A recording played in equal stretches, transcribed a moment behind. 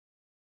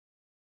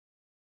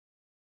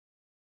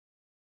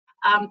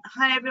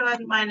Hi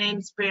everyone, my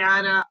name's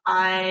Brianna.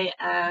 I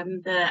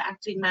am the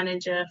Acting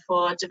Manager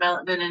for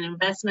Development and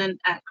Investment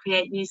at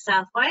Create New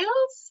South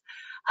Wales.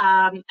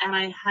 And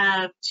I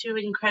have two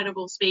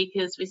incredible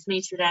speakers with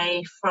me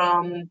today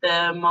from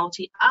the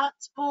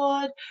Multi-Arts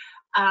Board,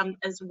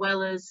 as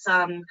well as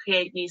some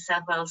Create New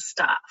South Wales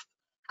staff.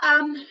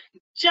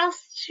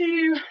 Just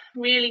to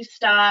really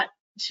start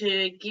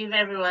to give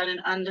everyone an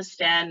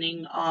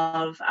understanding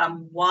of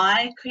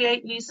why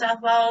Create New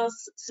South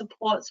Wales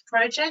supports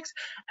projects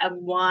and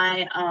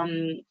why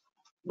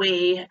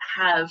we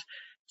have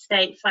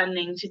state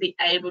funding to be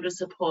able to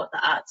support the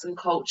arts and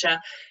culture.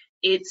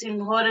 It's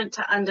important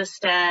to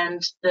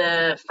understand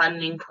the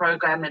funding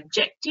program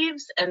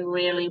objectives and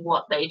really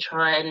what they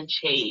try and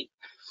achieve.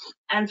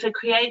 And for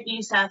Create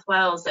New South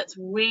Wales, that's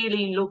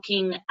really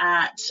looking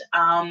at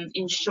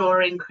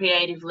ensuring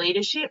creative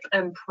leadership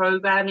and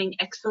programming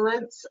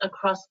excellence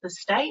across the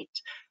state,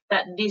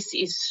 that this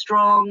is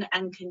strong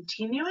and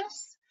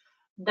continuous,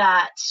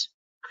 that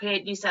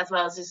Create New South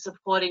Wales is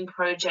supporting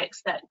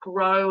projects that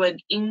grow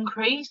and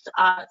increase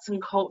arts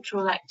and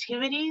cultural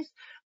activities,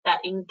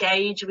 that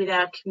engage with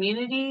our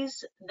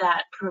communities,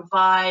 that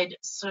provide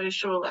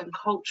social and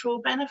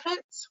cultural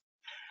benefits,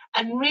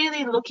 and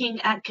really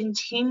looking at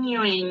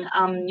continuing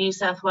New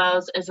South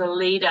Wales as a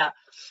leader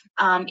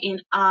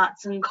in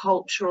arts and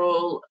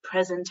cultural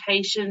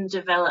presentation,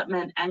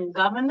 development and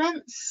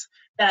governance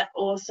that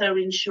also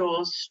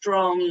ensures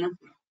strong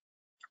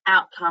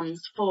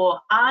outcomes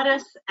for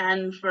artists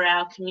and for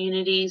our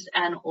communities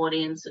and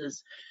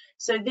audiences.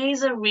 So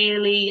these are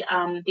really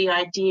the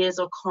ideas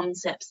or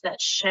concepts that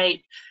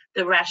shape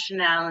the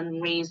rationale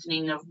and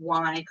reasoning of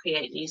why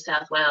Create New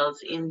South Wales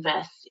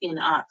invests in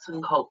arts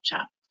and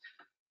culture.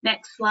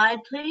 Next slide,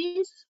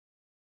 please.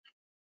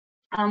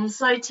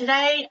 So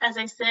today, as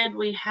I said,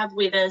 we have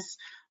with us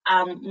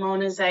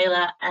Mouna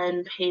Zaylah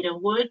and Peter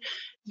Wood,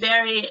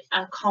 very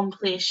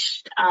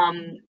accomplished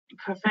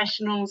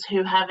professionals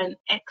who have an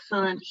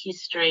excellent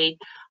history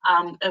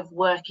of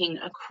working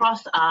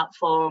across art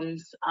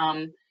forms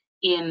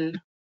in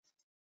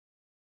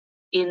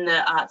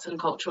the arts and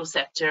cultural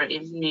sector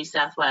in New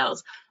South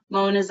Wales.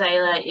 Mouna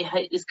Zaylah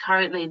is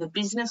currently the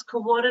Business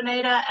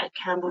Coordinator at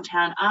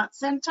Campbelltown Arts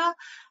Centre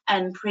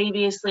and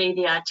previously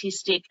the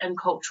Artistic and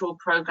Cultural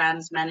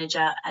Programs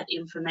Manager at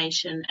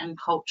Information and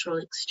Cultural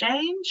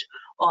Exchange,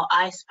 or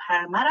ICE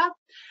Parramatta.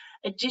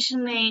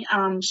 Additionally,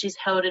 she's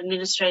held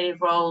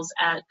administrative roles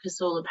at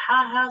Casula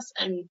Powerhouse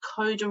and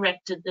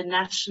co-directed the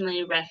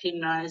nationally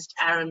recognised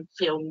Aram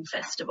Film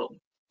Festival.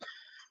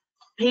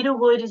 Peter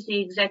Wood is the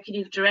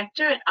Executive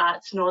Director at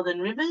Arts Northern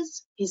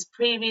Rivers. He's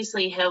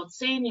previously held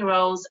senior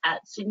roles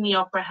at Sydney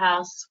Opera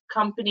House,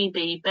 Company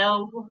B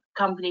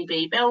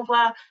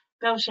Belvoir,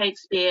 Bell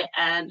Shakespeare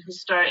and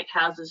Historic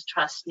Houses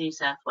Trust New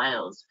South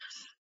Wales,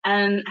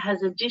 and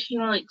has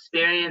additional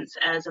experience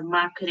as a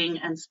Marketing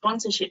and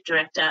Sponsorship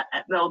Director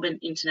at Melbourne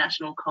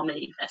International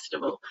Comedy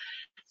Festival.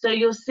 So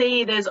you'll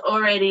see there's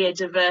already a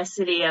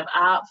diversity of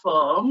art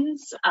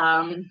forms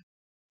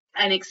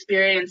and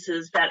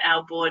experiences that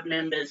our board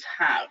members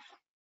have.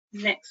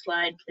 Next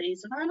slide,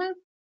 please, Ivana.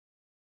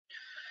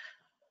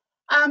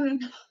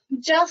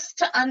 Just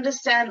to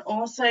understand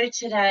also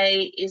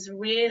today is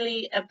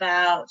really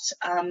about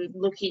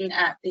looking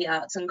at the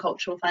Arts and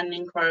Cultural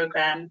Funding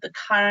Program. The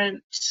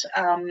current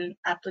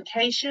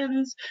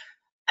applications,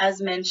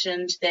 as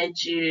mentioned, they're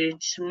due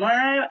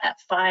tomorrow at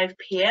 5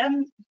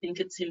 p.m. I think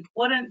it's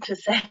important to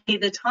say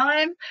the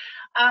time.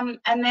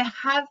 And there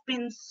have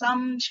been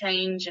some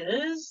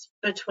changes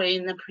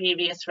between the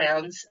previous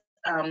rounds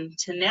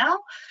to now.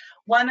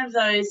 One of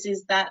those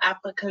is that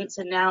applicants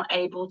are now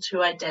able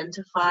to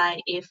identify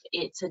if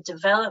it's a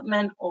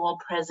development or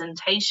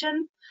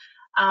presentation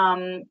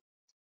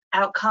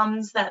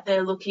outcomes that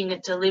they're looking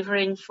at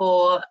delivering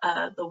for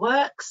the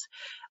works.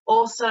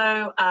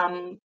 Also,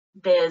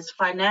 there's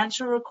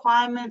financial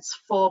requirements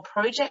for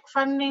project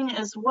funding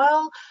as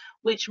well,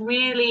 which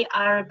really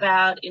are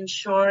about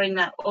ensuring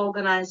that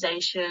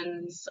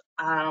organisations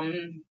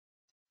and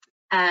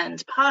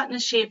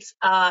partnerships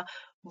are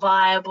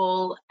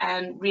viable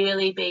and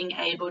really being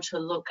able to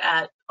look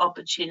at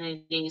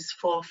opportunities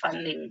for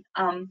funding.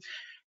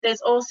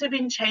 There's also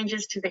been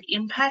changes to the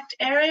impact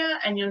area,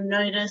 and you'll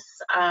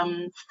notice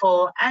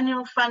for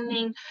annual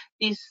funding,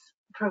 this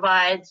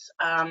provides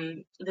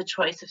the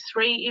choice of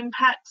 3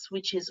 impacts,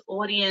 which is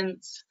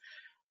audience,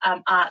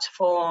 art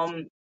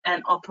form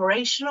and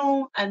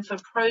operational. And for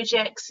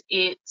projects,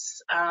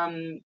 it's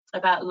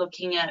about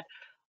looking at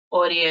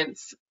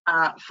audience,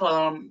 art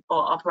form or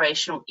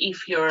operational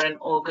if you're an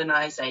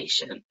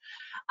organisation.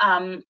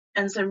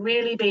 And so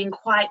really being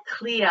quite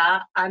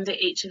clear under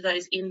each of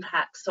those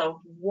impacts of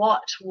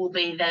what will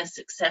be the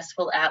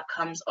successful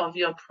outcomes of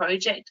your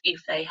project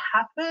if they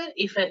happen,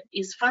 if it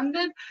is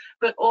funded,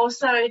 but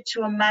also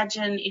to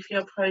imagine if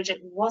your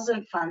project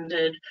wasn't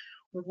funded,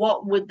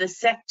 what would the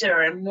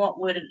sector and what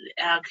would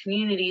our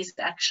communities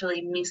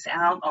actually miss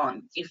out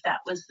on if that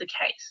was the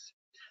case.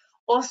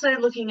 Also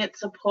looking at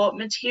support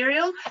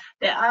material,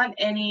 there aren't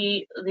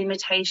any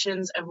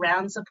limitations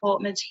around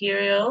support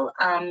material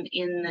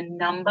in the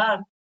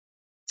number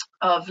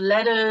of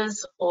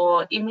letters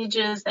or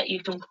images that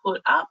you can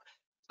put up,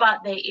 but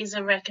there is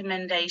a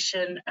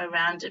recommendation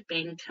around it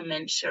being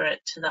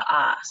commensurate to the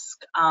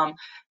ask.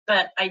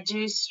 But I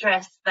do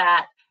stress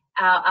that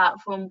our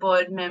Artform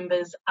board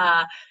members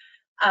are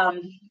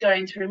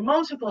going through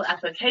multiple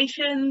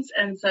applications,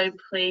 and so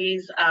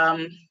please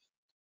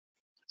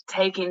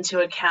take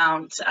into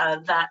account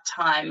that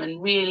time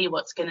and really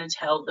what's going to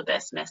tell the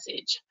best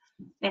message.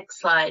 Next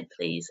slide,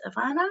 please,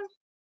 Ivana.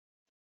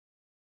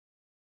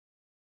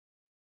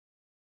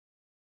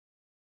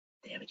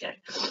 There we go.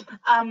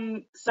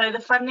 So the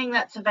funding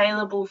that's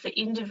available for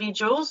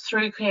individuals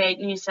through Create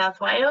New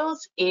South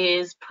Wales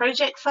is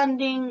project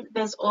funding.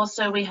 There's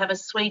also, we have a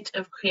suite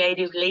of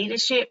creative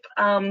leadership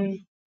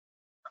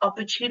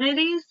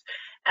opportunities.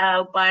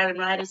 Our Byron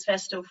Writers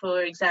Festival,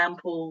 for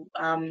example,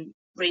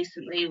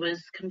 recently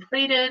was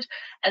completed,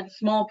 and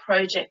small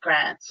project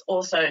grants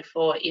also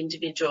for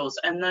individuals,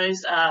 and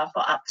those are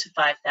for up to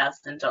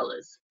 $5,000.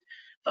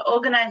 For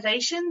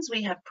organisations,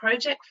 we have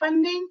project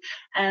funding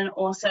and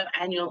also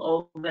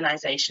annual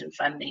organisation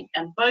funding,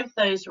 and both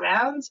those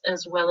rounds,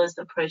 as well as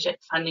the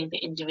project funding for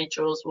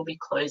individuals, will be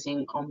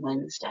closing on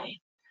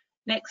Wednesday.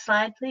 Next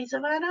slide, please,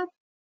 Ivana.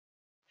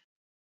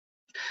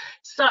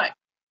 So,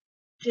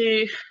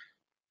 to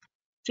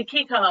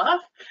kick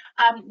off,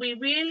 we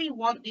really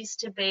want this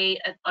to be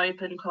an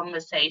open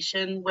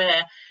conversation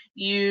where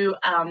you,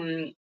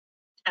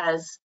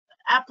 as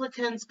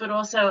applicants, but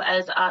also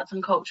as arts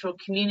and cultural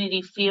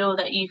community, feel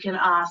that you can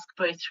ask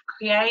both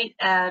Create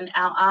and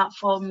our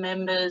Artform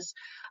members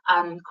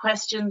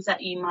questions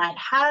that you might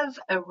have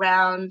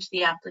around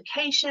the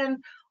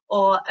application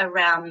or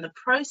around the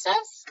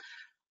process.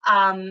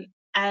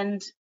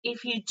 And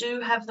if you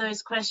do have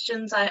those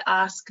questions, I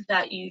ask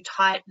that you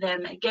type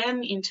them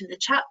again into the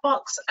chat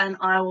box, and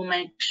I will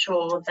make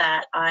sure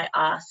that I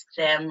ask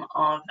them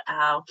of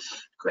our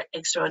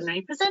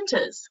extraordinary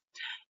presenters.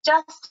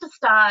 Just to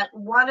start,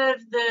 one of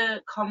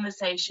the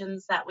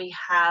conversations that we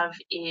have,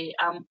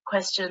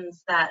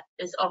 questions that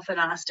is often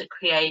asked at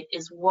Create,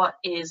 is what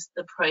is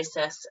the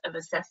process of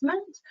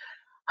assessment?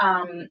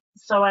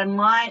 So I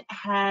might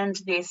hand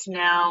this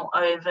now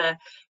over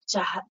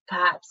to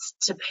perhaps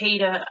to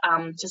Peter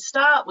to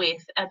start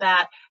with,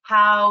 about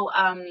how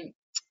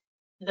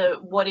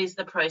what is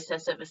the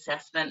process of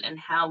assessment and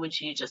how would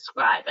you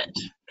describe it,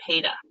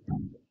 Peter?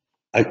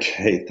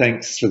 Okay,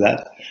 thanks for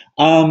that.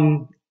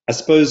 I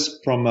suppose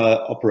from an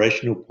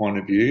operational point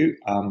of view,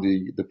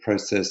 the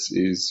process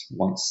is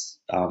once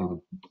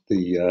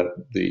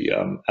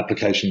the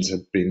applications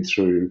have been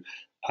through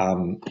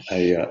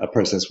a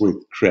process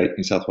with Create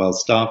New South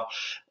Wales staff,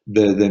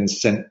 they're then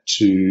sent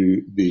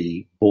to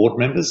the board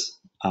members.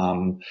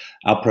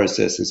 Our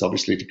process is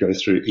obviously to go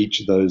through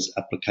each of those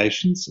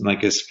applications, and I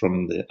guess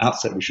from the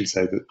outset we should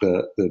say that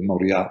the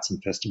Multi Arts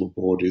and Festival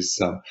Board is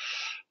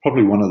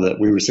probably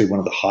we receive one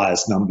of the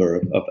highest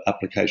number of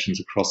applications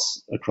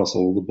across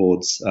all the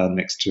boards,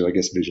 next to, I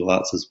guess, visual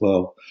arts as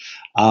well.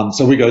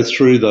 So we go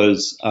through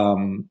those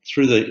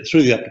through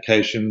the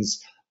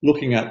applications,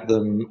 looking at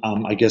them,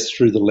 I guess,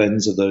 through the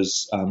lens of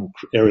those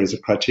areas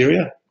of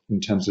criteria in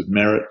terms of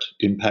merit,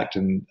 impact,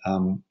 and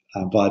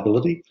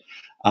viability.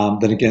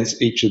 Then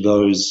against each of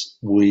those,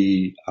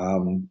 we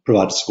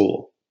provide a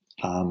score,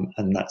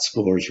 and that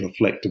score is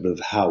reflective of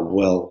how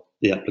well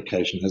the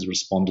application has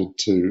responded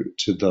to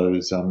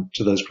those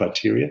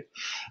criteria.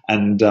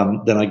 And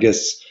then I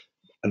guess,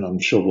 and I'm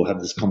sure we'll have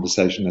this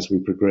conversation as we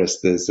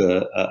progress, there's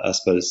I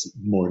suppose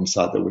more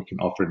insight that we can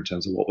offer in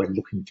terms of what we're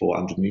looking for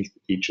underneath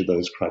each of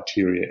those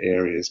criteria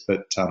areas.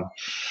 But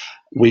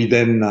we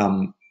then,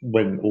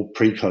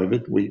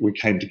 pre-COVID, we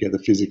came together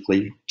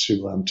physically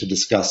to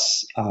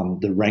discuss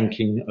the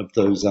ranking of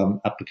those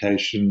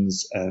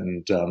applications,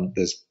 and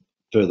there's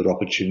further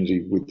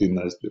opportunity within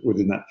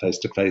that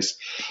face-to-face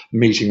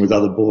meeting with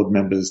other board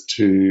members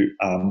to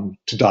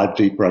dive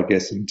deeper, I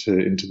guess,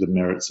 into the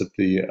merits of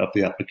the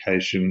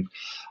application.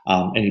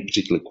 Any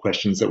particular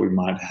questions that we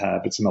might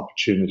have, it's an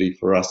opportunity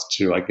for us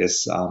to, I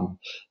guess, look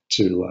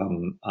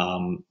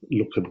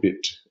a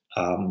bit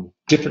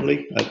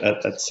differently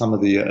at some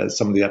of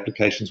the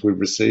applications we've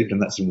received,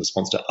 and that's in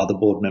response to other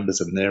board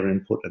members and their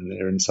input and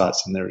their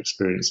insights and their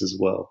experience as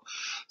well.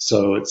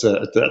 So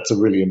that's a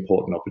really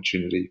important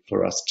opportunity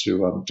for us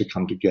to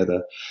come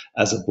together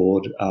as a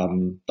board.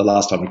 The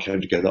last time we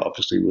came together,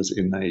 obviously, was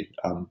in a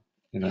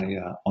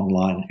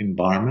online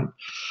environment,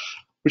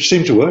 which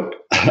seemed to work.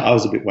 I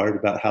was a bit worried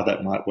about how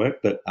that might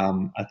work, but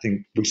I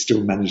think we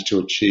still managed to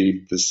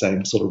achieve the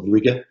same sort of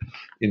rigor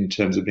in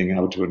terms of being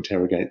able to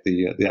interrogate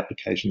the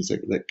applications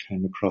that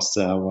came across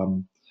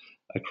our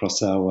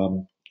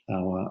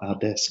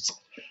desks.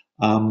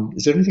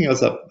 Is there anything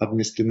else I've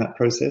missed in that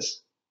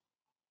process?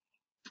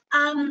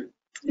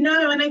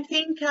 No, and I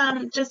think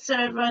just so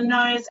everyone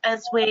knows,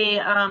 as we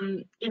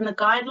in the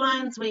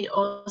guidelines, we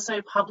also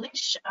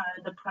publish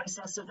the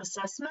process of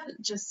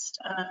assessment, just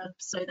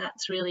so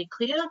that's really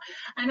clear.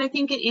 And I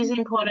think it is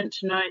important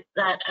to note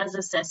that as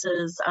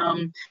assessors,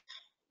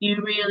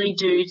 you really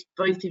do,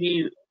 both of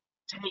you,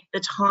 take the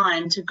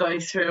time to go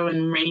through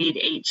and read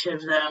each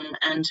of them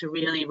and to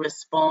really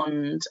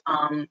respond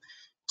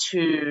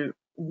to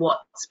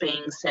what's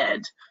being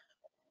said.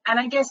 And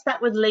I guess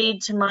that would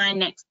lead to my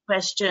next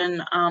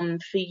question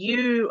for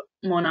you,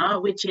 Mouna,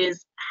 which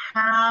is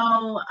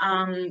how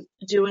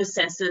do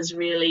assessors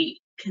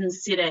really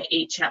consider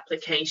each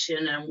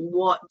application, and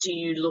what do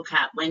you look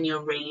at when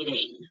you're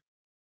reading?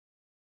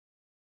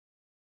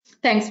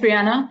 Thanks,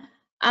 Brianna.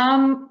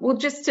 Well,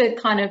 just to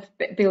kind of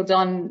build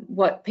on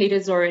what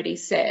Peter's already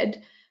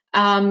said,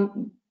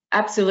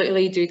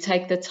 absolutely do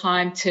take the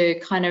time to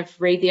kind of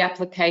read the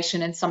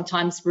application and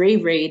sometimes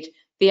reread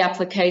the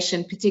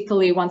application,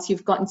 particularly once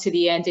you've gotten to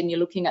the end and you're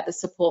looking at the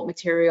support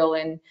material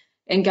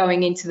and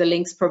going into the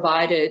links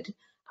provided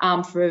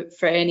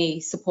for any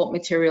support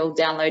material,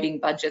 downloading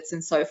budgets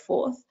and so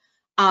forth.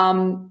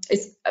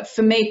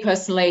 For me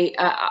personally,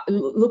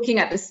 looking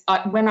at this,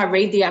 when I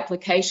read the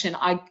application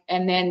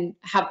and then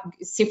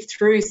sift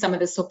through some of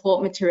the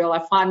support material,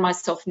 I find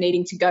myself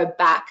needing to go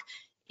back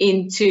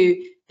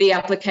into the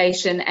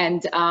application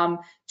and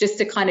just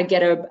to kind of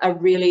get a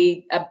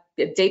really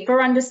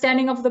deeper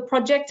understanding of the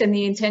project and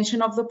the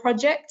intention of the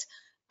project.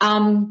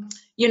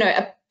 You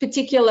know,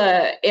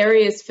 particular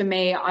areas for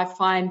me I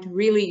find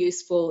really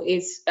useful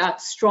is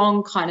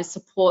strong kind of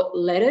support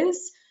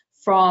letters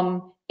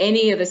from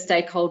any of the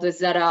stakeholders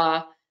that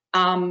are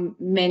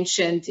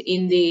mentioned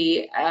in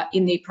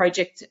the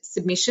project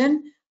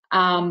submission,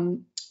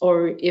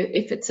 or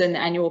if it's an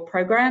annual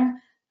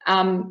program,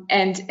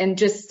 and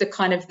just the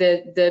kind of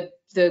the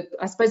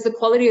I suppose the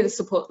quality of the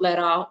support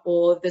letter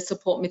or the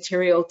support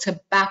material to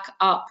back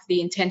up the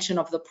intention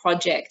of the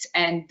project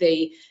and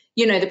the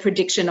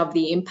prediction of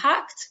the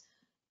impact.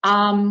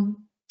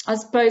 I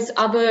suppose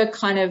other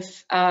kind of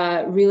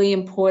really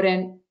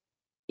important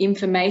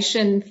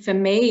information for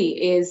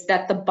me is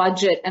that the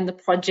budget and the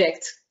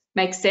project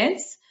make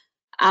sense,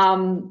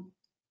 and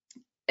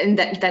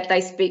that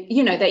they speak,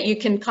 that you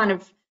can kind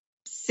of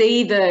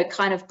see the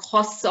kind of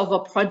costs of a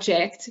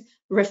project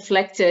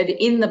reflected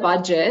in the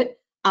budget,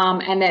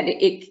 and that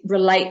it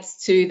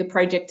relates to the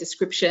project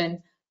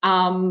description,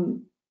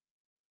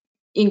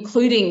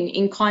 including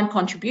in-kind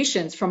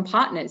contributions from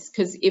partners,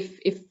 because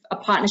if a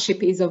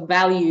partnership is of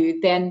value,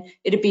 then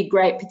it'd be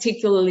great,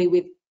 particularly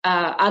with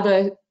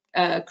other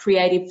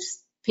creative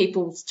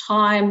people's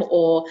time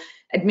or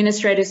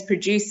administrators,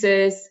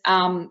 producers.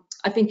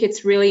 I think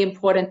it's really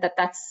important that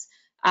that's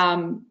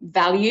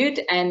valued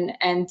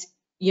and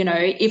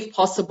if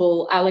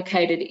possible,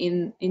 allocated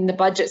in the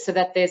budget, so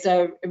that there's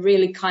a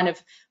really kind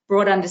of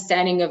broad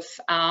understanding of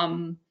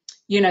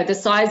the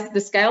size,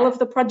 the scale of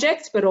the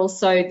project, but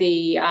also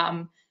the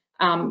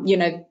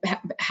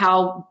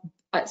how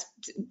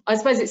I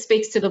suppose it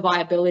speaks to the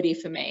viability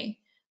for me,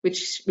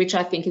 which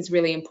I think is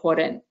really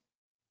important.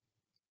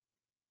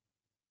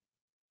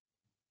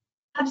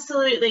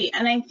 Absolutely,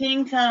 and I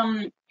think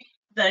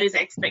those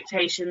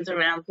expectations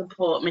around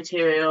support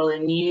material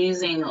and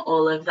using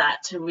all of that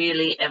to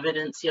really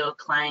evidence your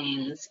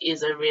claims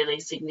is a really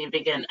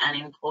significant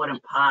and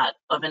important part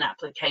of an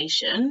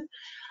application.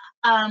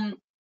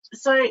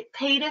 So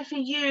Peter, for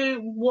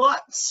you,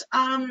 what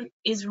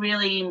is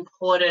really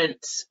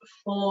important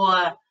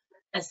for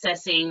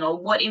assessing, or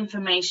what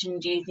information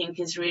do you think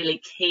is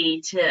really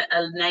key to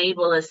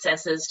enable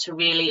assessors to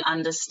really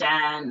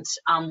understand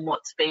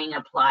what's being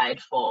applied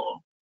for?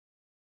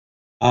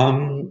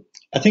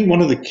 I think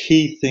one of the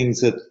key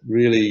things that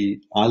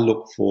really I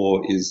look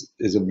for is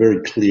a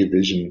very clear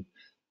vision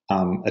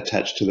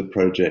attached to the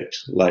project,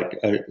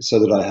 so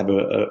that I have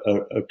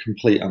a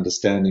complete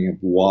understanding of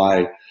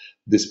why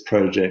this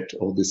project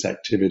or this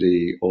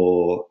activity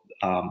or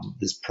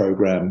this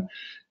program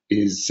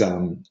is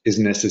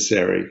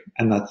necessary.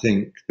 And I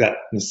think that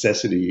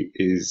necessity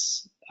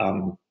is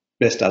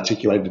best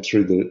articulated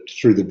through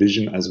the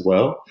vision as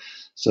well,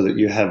 so that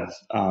you have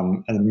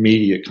an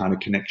immediate kind of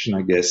connection,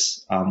 I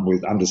guess,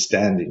 with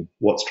understanding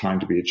what's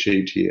trying to be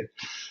achieved here.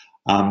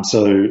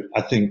 So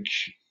I think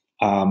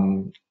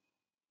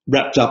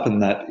wrapped up in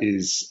that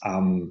is,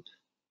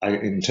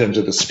 in terms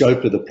of the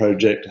scope of the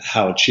project,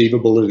 how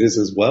achievable it is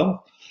as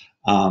well.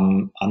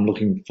 I'm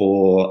looking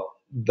for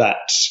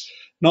that,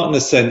 not in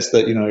the sense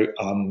that,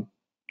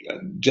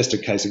 just a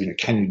case of,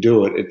 can you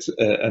do it? It's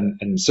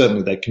and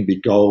certainly they can be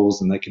goals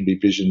and they can be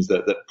visions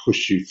that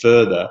push you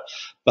further.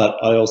 But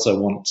I also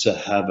want to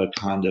have a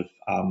kind of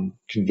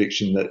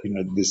conviction that,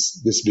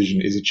 this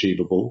vision is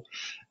achievable.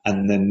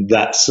 And then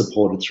that's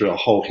supported through a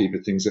whole heap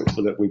of things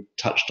that we've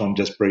touched on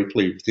just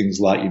briefly, things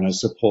like,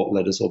 support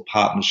letters or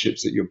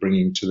partnerships that you're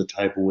bringing to the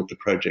table with the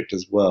project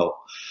as well.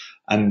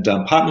 And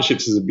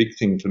partnerships is a big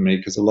thing for me,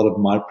 because a lot of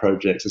my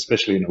projects,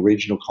 especially in a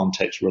regional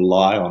context,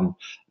 rely on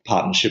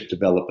partnership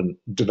development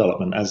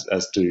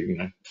as do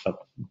a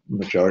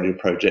majority of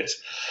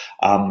projects.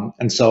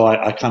 And so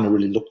I kind of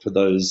really look for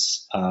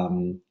those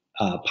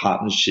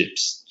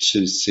partnerships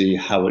to see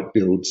how it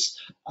builds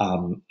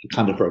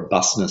kind of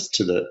robustness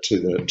to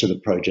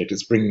the project.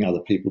 It's bringing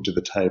other people to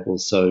the table.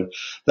 So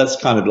that's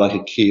kind of like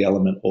a key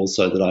element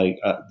also that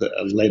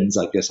a lens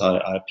I guess I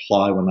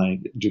apply when I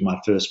do my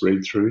first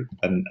read through.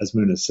 And as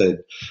Mouna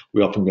said,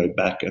 we often go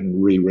back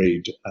and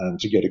reread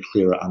to get a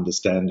clearer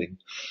understanding.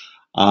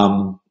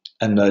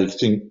 And I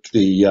think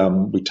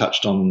we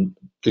touched on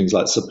things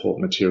like support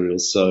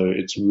materials. So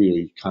it's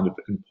really kind of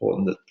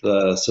important that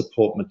the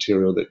support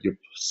material that you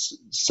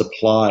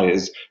supply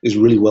is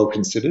really well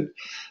considered,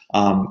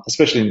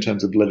 especially in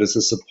terms of letters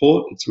of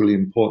support. It's really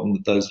important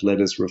that those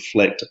letters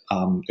reflect,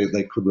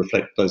 they could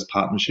reflect those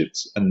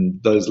partnerships,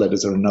 and those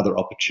letters are another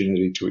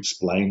opportunity to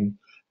explain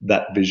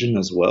that vision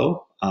as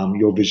well.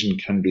 Your vision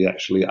can be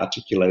actually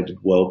articulated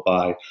well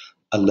by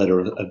a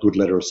good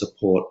letter of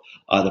support,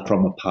 either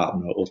from a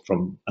partner or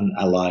from an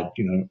allied,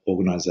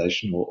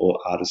 organisation or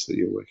artist that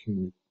you're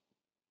working with.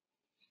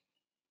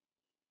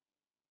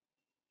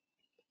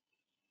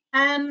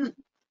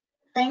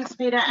 Thanks,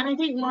 Peter. And I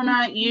think,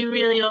 Mouna, you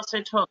really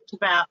also talked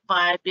about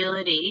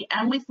viability.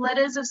 And with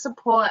letters of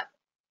support,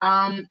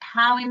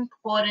 how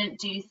important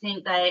do you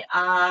think they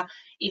are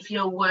if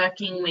you're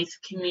working with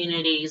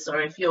communities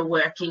or if you're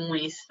working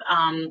with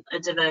a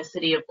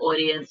diversity of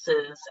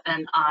audiences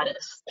and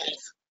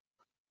artists?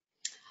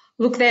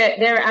 Look, they're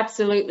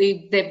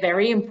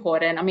very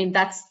important. I mean,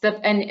 that's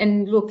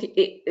and look,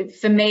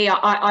 for me,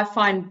 I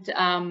find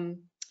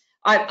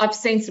I've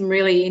seen some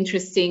really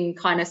interesting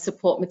kind of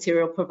support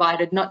material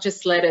provided, not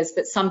just letters,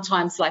 but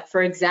sometimes, like,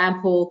 for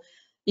example,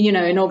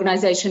 an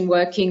organisation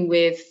working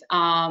with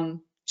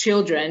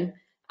children,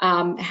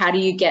 how do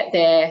you get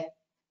there?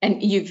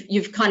 And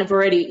you've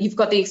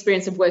got the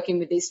experience of working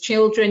with these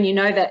children,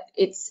 that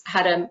it's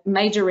had a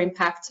major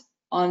impact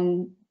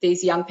on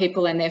these young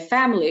people and their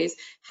families.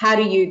 How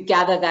do you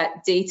gather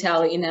that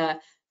detail in a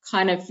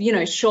kind of,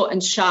 short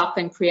and sharp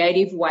and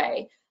creative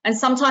way? And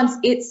sometimes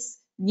it's,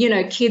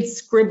 kids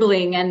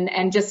scribbling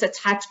and just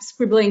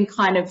scribbling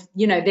kind of,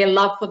 their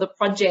love for the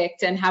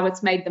project and how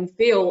it's made them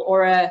feel,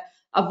 or a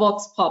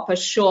vox pop, a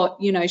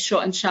short,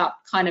 short and sharp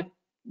kind of,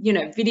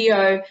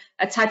 video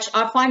attached.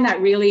 I find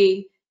that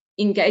really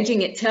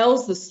engaging. It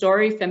tells the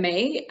story for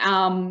me.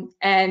 And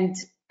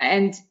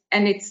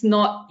it's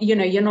not,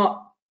 you're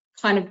not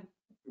kind of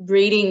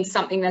reading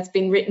something that's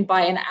been written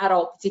by an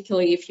adult,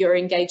 particularly if you're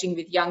engaging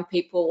with young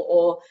people,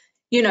 or,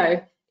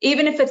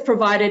 even if it's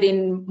provided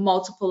in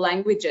multiple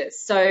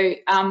languages. So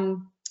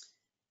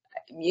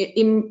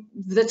in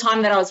the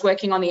time that I was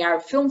working on the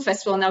Arab Film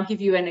Festival, and I'll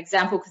give you an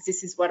example because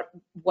this is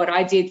what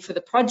I did for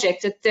the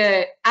project, at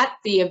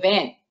the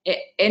event,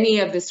 any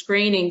of the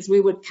screenings,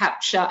 we would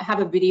have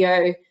a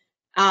video,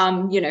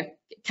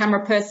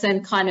 camera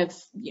person kind of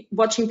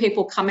watching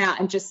people come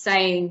out and just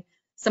saying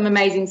some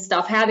amazing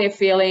stuff, how they're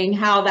feeling,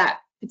 how that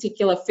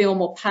particular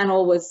film or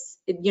panel was,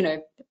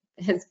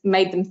 has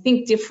made them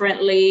think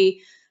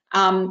differently,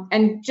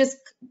 and just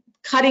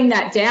cutting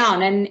that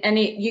down. And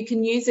you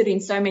can use it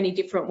in so many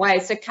different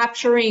ways. So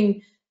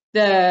capturing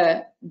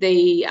the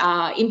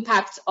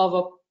impact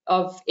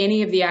of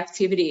any of the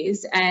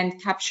activities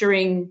and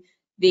capturing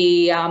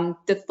the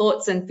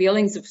thoughts and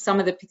feelings of some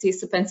of the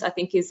participants, I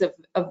think, is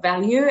of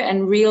value.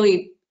 And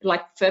really,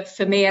 like,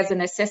 for me as an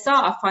assessor,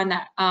 I find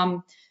that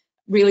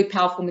really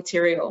powerful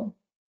material.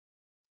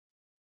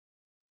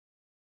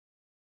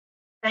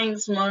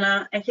 Thanks,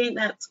 Mouna. I think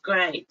that's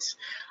great.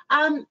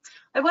 I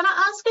want to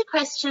ask a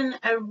question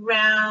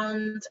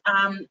around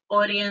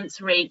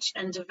audience reach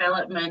and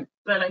development,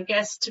 but I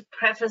guess to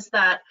preface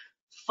that,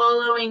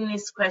 following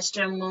this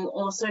question, we'll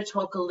also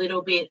talk a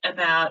little bit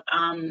about,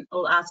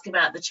 we'll ask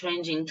about the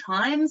changing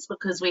times,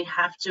 because we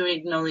have to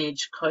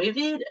acknowledge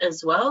COVID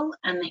as well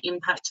and the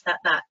impact that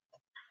that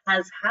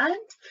has had.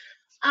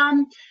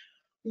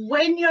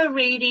 When you're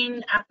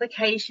reading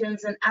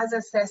applications and as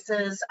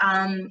assessors,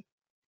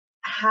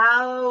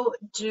 how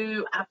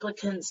do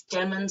applicants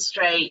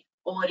demonstrate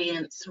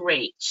audience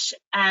reach,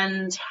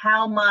 and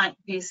how might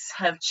this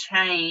have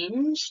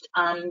changed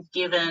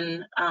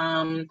given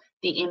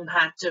the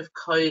impact of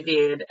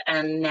COVID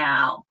and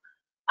now?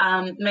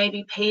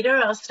 Maybe Peter,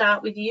 I'll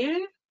start with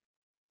you.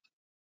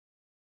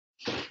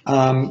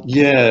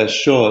 Yeah,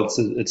 sure.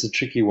 It's a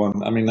tricky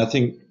one. I mean, I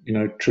think,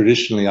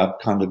 traditionally I've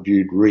kind of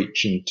viewed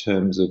reach in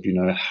terms of,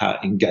 how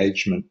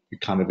engagement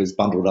kind of is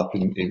bundled up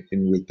in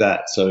with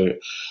that. So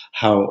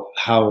how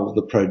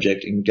the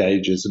project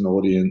engages an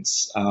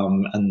audience,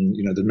 and,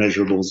 the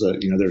measurables are,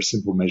 there are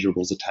simple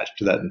measurables attached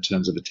to that in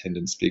terms of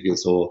attendance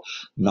figures or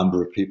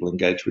number of people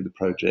engaged with the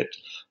project.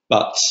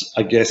 But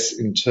I guess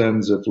in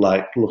terms of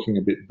like looking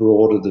a bit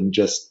broader than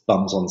just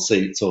bums on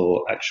seats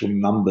or actual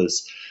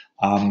numbers,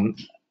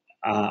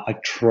 I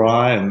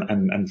try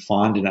and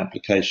find in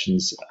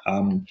applications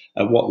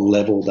at what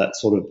level that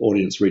sort of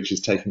audience reach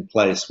is taking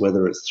place,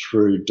 whether it's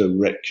through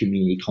direct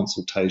community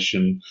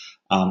consultation,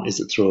 is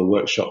it through a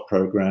workshop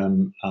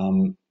program,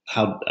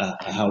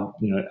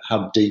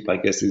 how deep, I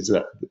guess, is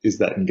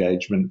that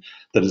engagement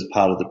that is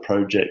part of the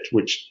project,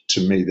 which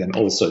to me then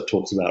also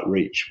talks about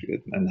reach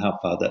and how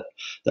far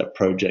that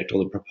project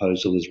or the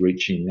proposal is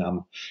reaching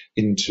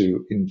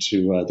into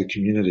the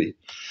community.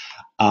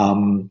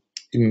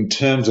 In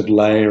terms of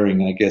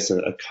layering, I guess,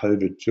 a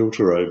COVID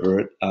filter over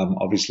it,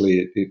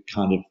 obviously it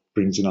kind of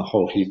brings in a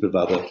whole heap of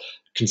other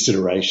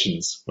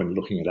considerations when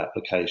looking at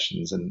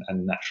applications, and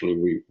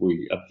naturally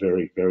we are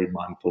very, very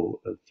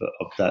mindful of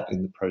that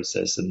in the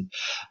process, and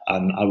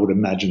I would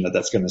imagine that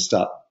that's going to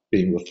start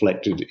being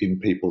reflected in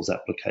people's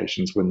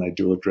applications when they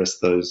do address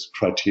those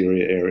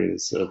criteria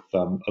areas of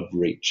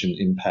reach and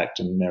impact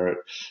and merit,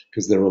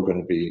 because they're all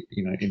going to be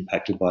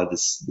impacted by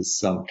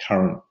this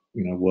current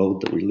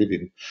world that we live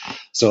in.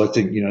 So I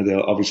think there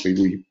obviously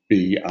will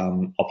be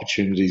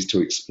opportunities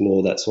to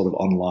explore that sort of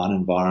online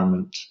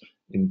environment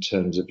in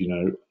terms of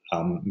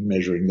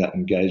measuring that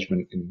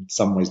engagement. In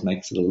some ways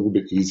makes it a little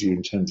bit easier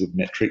in terms of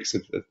metrics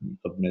of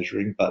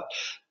measuring, but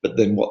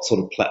then what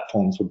sort of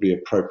platforms would be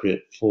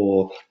appropriate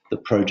for the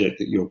project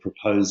that you're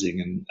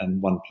proposing,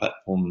 and one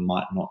platform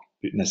might not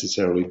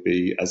necessarily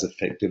be as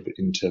effective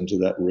in terms of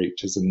that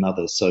reach as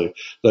another. So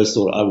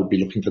I would be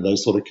looking for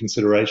those sort of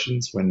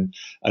considerations when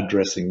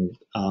addressing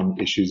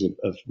issues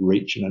of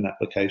reach in an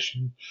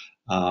application.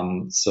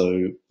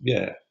 So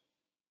yeah.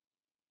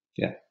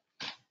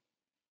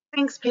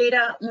 Thanks,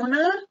 Peter.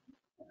 Mouna?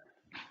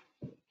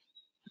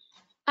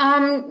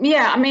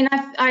 Yeah, I mean,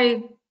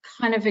 I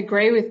kind of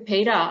agree with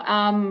Peter.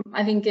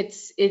 I think it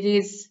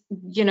is,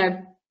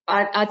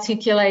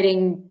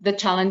 articulating the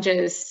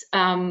challenges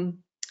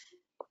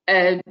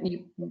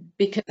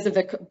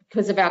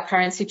because of our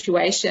current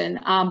situation,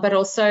 but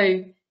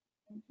also,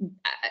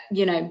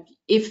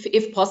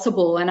 if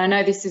possible, and I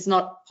know this is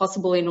not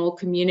possible in all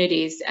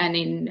communities and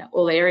in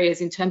all areas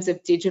in terms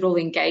of digital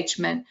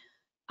engagement,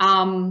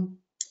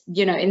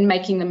 in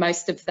making the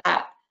most of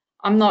that.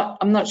 I'm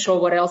not sure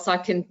what else I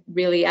can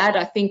really add.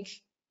 I think,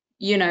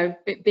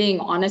 being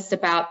honest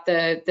about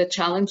the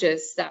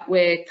challenges that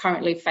we're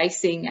currently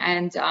facing,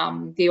 and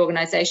the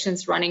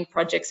organisations running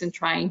projects and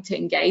trying to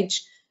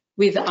engage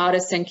with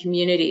artists and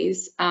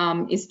communities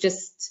is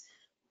just,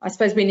 I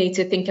suppose we need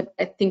to think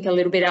a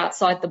little bit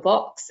outside the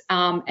box.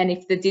 And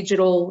if the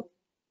digital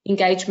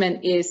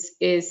engagement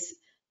is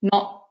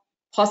not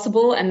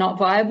possible and not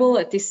viable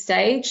at this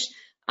stage,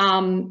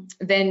 then,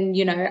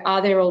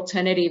 are there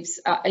alternatives?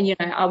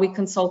 Are we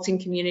consulting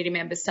community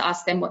members to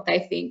ask them what they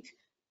think?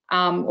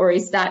 Or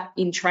is that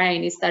in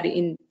train? Is that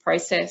in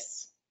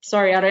process?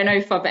 Sorry, I don't know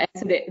if I've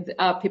answered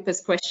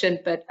Pippa's question,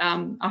 but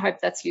I hope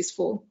that's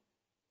useful.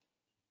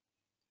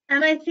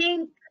 And I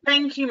think,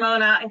 thank you,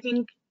 Mouna. I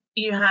think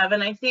you have,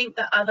 and I think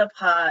the other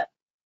part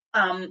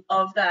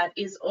of that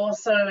is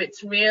also,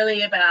 it's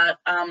really about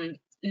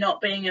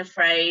not being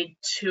afraid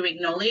to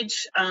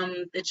acknowledge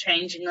the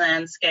changing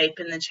landscape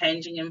and the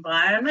changing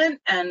environment,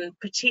 and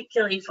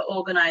particularly for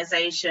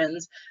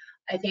organisations,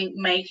 I think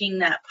making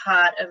that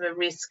part of a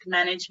risk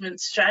management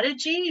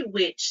strategy,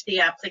 which the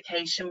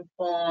application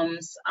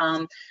forms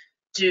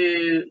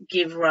do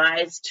give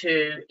rise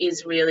to,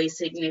 is really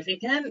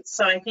significant.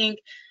 So I think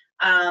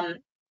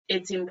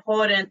it's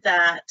important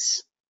that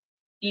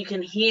you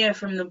can hear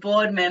from the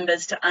board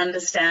members to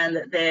understand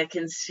that their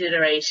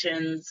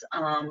considerations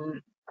are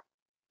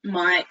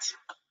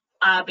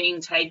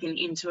being taken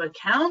into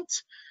account.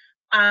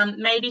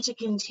 Maybe to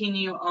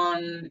continue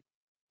on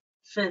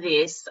for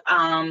this,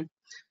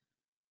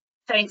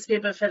 thanks,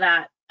 Pippa, for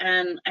that.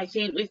 And I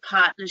think with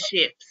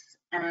partnerships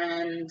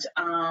and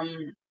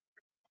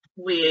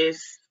with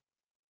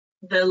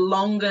the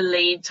longer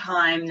lead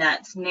time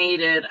that's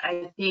needed,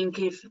 I think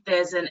if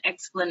there's an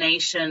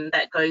explanation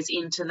that goes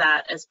into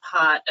that as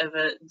part of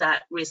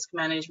that risk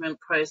management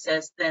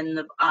process, then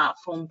the art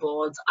form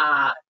boards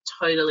are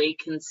totally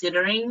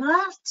considering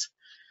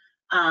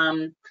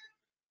that,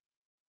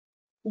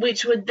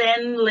 which would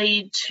then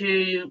lead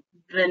to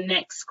the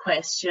next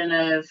question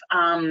of,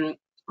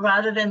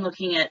 rather than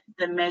looking at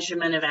the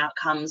measurement of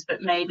outcomes,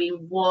 but maybe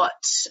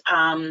what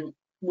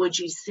would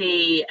you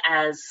see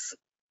as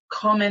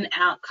common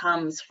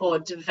outcomes for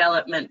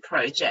development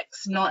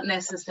projects, not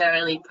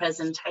necessarily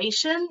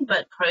presentation,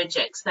 but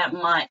projects that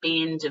might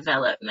be in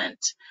development.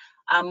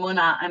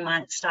 Mouna, I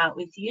might start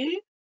with you.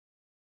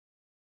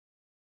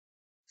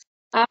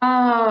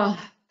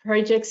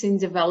 Projects in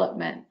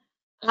development.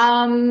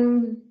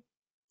 I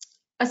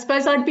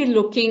suppose I'd be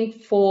looking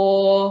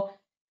for,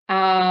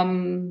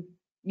 a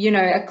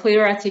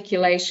clear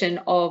articulation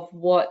of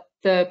what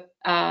the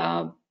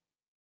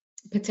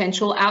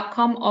potential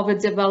outcome of a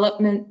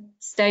development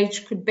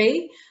stage could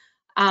be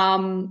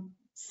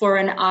for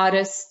an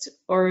artist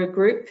or a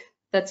group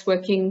that's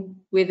working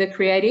with a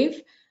creative,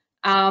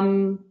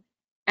 and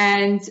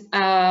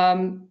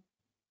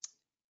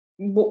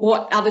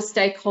what other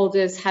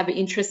stakeholders have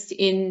interest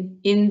in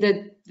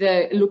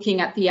the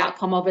looking at the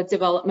outcome of a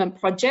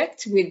development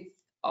project, with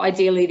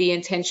ideally the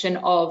intention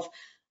of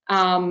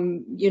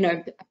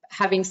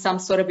having some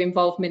sort of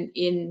involvement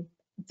in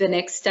the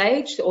next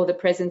stage or the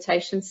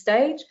presentation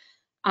stage,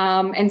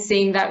 and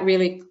seeing that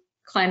really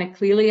kind of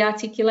clearly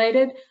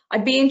articulated.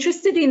 I'd be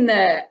interested in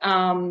the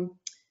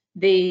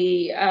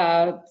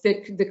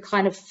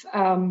kind of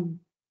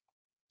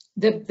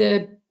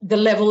the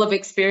level of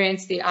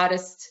experience the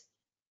artist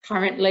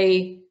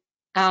currently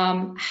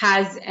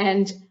has,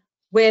 and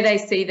where they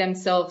see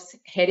themselves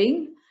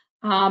heading,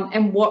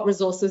 and what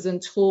resources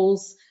and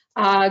tools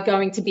are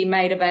going to be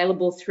made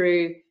available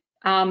through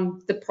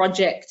the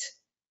project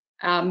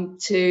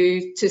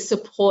to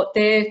support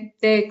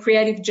their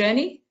creative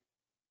journey.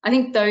 I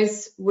think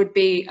those would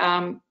be,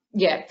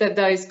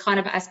 those kind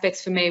of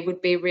aspects for me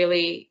would be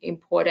really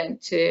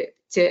important to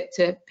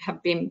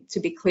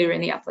be clear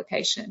in the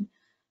application,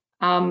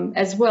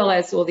 as well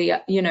as all the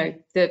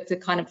the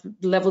kind of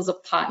levels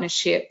of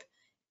partnership,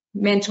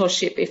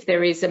 mentorship, if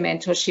there is a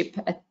mentorship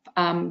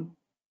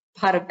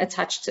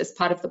attached as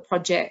part of the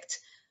project,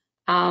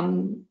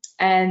 and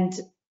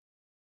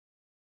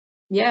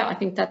yeah, I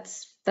think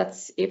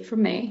that's it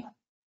from me.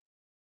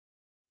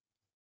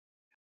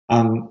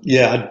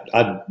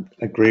 I'd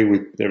agree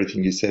with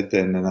everything you said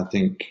then, and I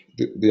think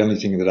the only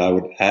thing that I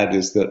would add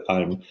is that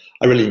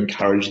I really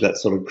encourage that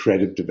sort of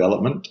creative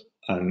development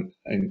and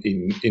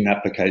in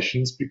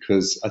applications,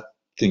 because I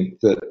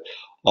think that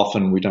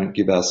often we don't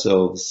give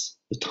ourselves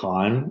the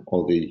time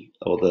or the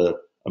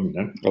I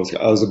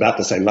was about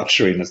to say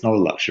luxury, and it's not a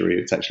luxury.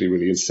 It's actually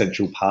really an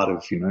essential part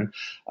of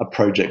a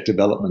project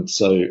development.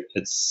 So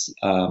it's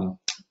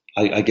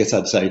I guess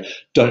I'd say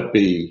don't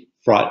be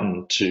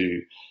frightened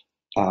to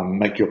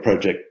make your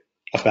project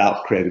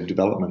about creative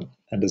development.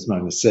 And as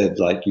Mouna said,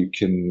 like, you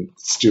can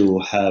still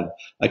have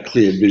a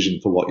clear vision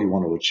for what you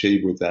want to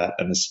achieve with that,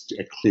 and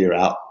a clear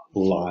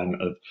outline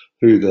of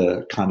who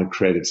the kind of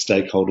creative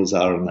stakeholders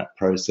are in that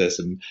process,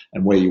 and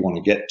where you want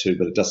to get to.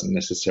 But it doesn't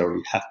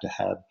necessarily have to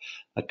have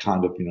a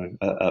kind of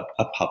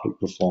a public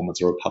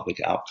performance or a public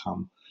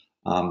outcome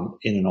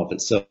in and of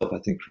itself. I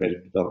think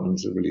creative development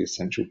is a really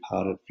essential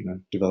part of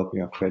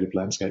developing our creative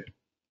landscape.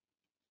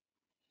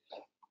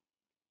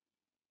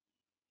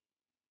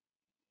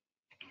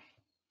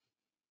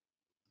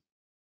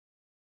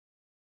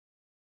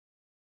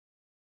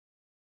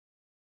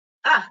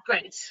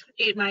 Great.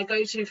 My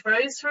go-to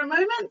froze for a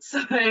moment, so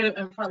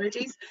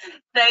apologies.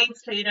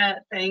 Thanks,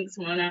 Peter. Thanks,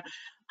 Mouna.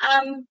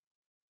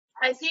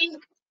 I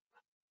think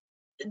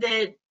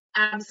that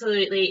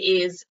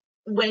absolutely is,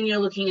 when you're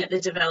looking at the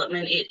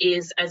development, it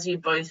is, as you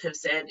both have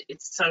said,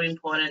 it's so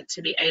important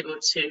to be able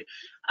to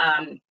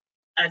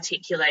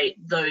articulate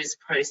those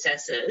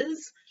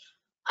processes.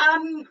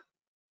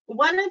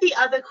 One of the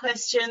other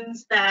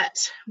questions that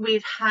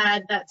we've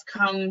had that's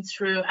come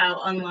through our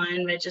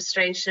online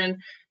registration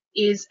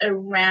is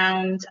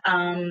around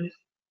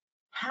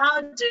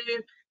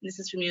this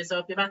is from you as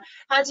well, Pippa,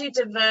 how do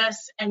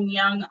diverse and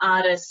young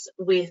artists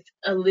with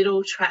a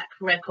little track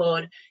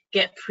record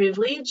get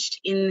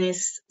privileged in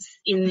this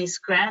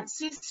grant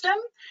system?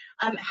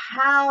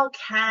 How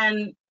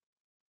can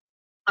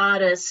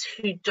artists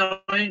who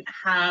don't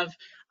have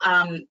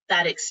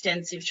that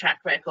extensive track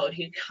record,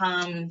 who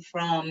come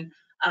from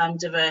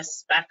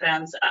diverse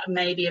backgrounds,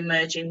 maybe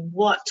emerging,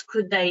 what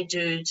could they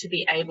do to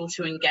be able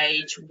to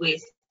engage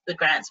with the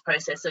grants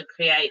process of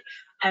Create,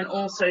 and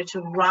also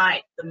to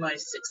write the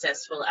most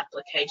successful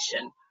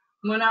application?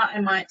 Mouna, I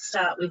might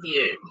start with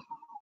you.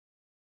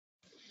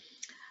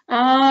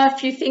 A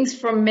few things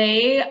from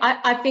me.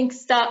 I think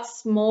start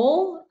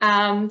small.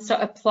 So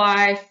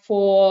apply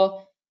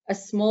for a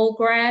small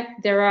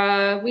grant.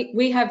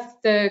 We have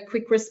the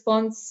quick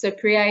response. So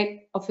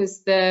Create offers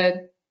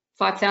the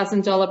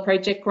 $5,000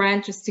 project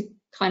grant just to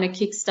kind of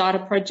kickstart a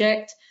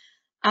project.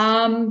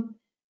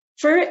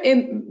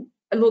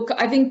 Look,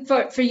 I think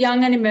for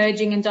young and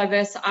emerging and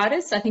diverse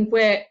artists, I think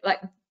we're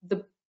like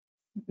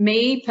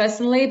me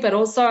personally, but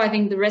also I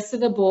think the rest of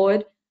the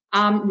board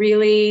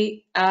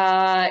really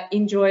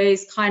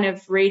enjoys kind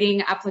of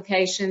reading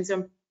applications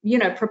and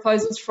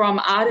proposals from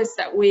artists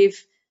that we've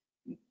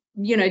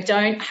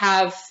don't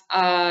have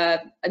a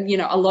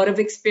lot of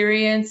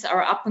experience,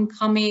 are up and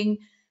coming,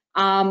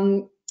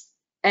 and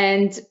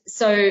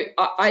so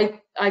I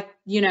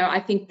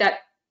think that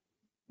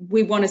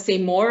we want to see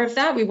more of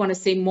that. We want to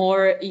see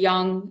more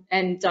young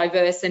and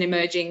diverse and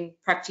emerging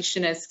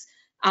practitioners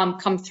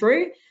come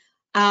through.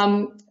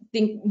 I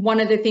think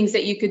one of the things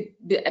that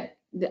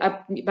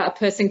a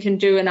person can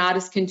do, an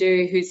artist can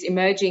do who's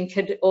emerging,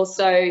 could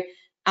also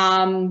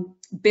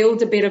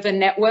build a bit of a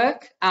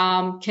network,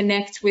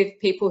 connect with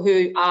people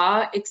who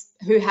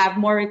have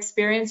more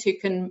experience, who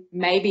can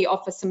maybe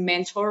offer some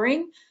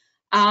mentoring.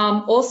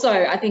 Also,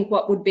 I think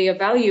what would be of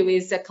value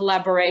is a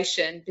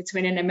collaboration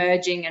between an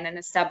emerging and an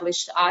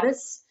established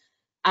artist,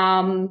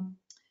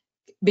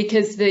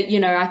 because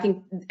I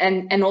think,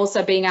 and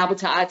also being able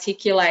to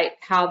articulate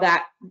how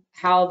that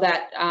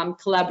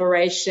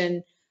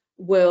collaboration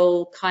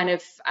will kind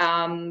of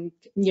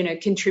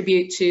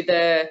contribute to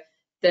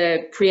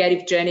the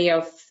creative journey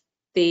of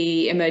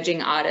the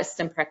emerging artist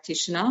and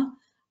practitioner.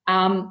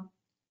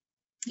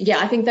 Yeah,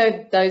 I think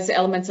those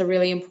elements are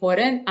really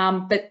important,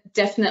 but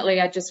definitely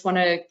I just want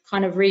to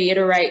kind of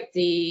reiterate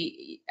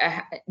the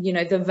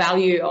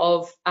value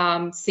of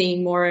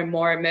seeing more and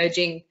more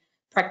emerging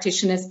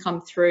practitioners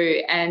come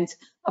through and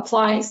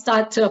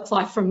start to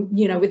apply from,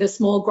 with a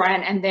small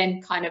grant, and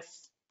then kind of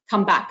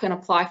come back and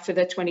apply for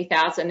the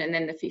 20,000 and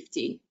then the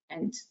 50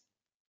 and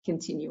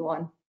continue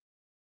on.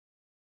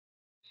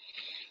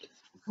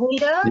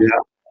 Peter? Yeah,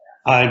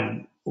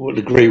 I would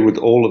agree with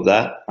all of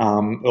that.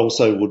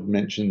 Also would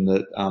mention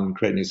that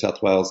Create New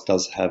South Wales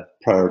does have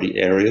priority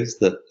areas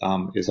that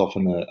is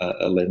often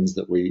a lens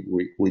that we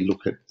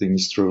look at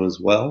things through as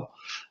well.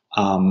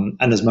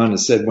 And as Mouna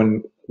said,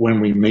 when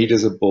we meet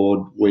as a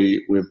board,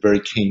 we're very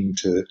keen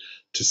to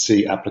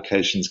see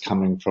applications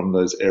coming from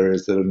those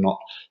areas that are not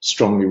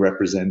strongly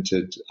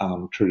represented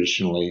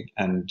traditionally.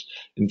 And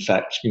in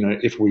fact,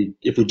 if we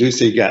do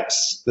see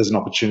gaps, there's an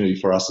opportunity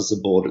for us as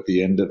a board at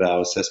the end of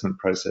our assessment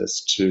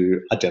process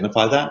to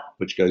identify that,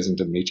 which goes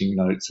into meeting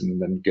notes and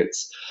then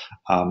gets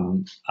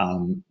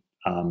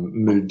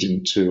moved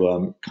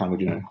into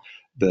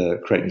the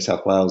Create New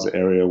South Wales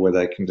area, where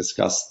they can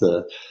discuss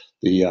the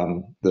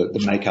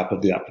makeup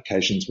of the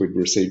applications we've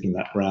received in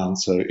that round.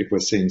 So if we're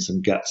seeing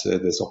some gaps there,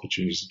 there's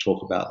opportunities to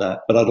talk about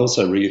that. But I'd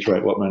also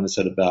reiterate what Mouna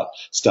said about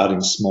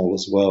starting small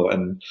as well.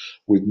 And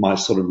with my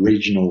sort of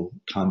regional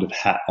kind of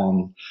hat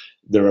on,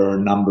 there are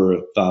a number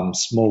of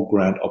small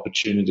grant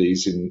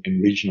opportunities in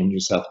regional New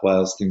South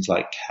Wales, things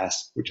like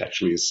CASP, which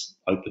actually is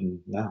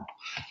open now,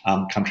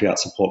 Country Art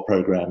Support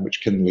Program,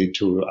 which can lead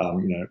to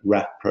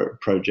RAP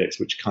projects,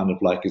 which kind of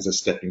like is a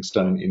stepping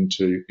stone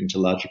into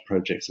larger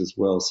projects as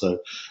well. So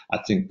I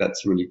think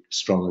that's really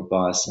strong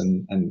advice.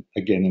 And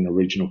again, in a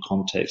regional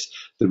context,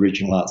 the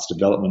regional arts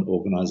development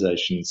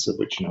organisations, of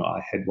which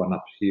I head one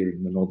up here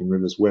in the Northern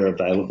Rivers, we're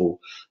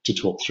available to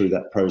talk through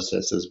that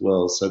process as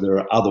well. So there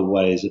are other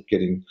ways of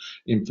getting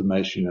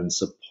information and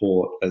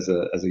support as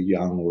a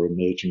young or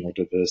emerging or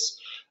diverse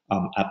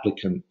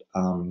applicant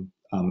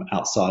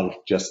outside of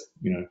just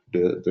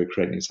the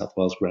Create New South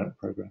Wales grant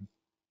program.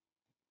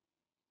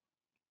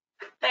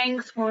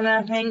 Thanks,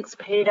 Mouna. Thanks,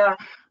 Peter.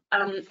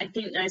 I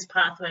think those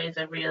pathways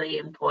are really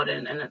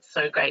important, and it's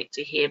so great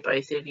to hear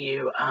both of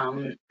you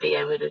be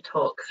able to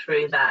talk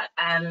through that,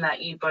 and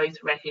that you both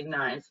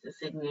recognise the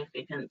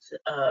significance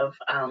of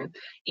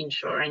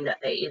ensuring that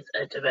there is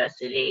a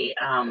diversity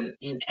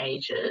in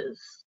ages,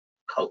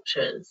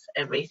 cultures,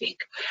 everything.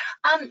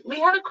 We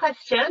have a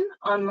question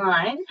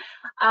online,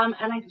 and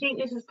I think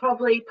this is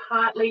probably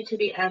partly to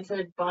be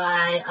answered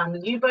by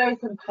you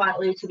both, and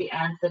partly to be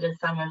answered as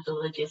some of the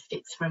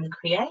logistics from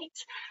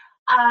Create.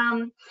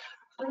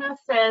 Anna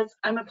says,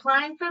 I'm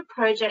applying for a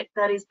project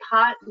that is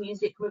part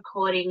music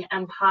recording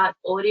and part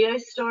audio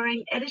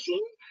storing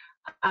editing.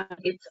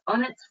 It's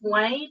on its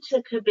way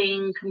to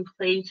being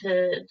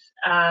completed,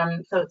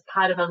 so it's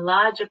part of a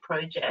larger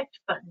project,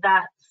 but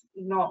that's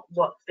not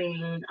what's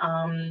being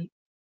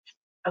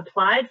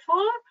applied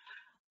for.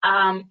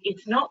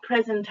 It's not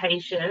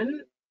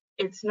presentation,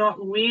 it's not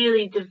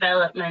really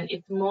development,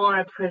 it's more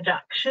a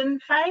production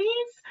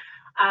phase.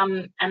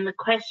 And the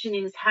question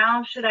is,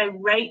 how should I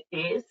rate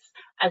this,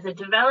 as a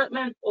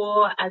development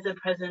or as a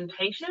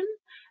presentation,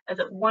 as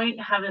it won't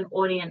have an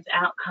audience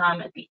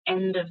outcome at the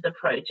end of the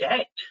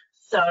project?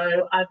 So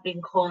I've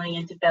been calling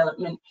a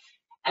development.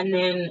 And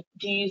then,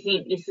 do you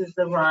think this is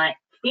the right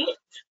fit?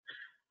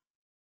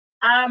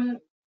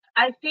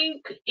 I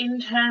think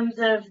in terms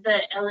of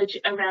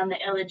around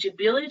the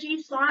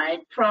eligibility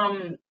side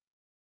from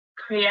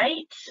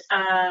Create,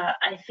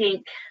 I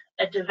think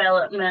a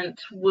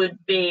development would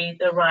be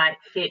the right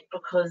fit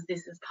because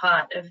this is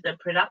part of the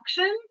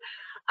production.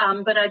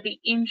 But I'd be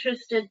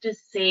interested to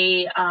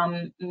see,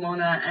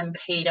 Mouna and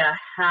Peter,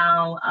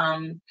 how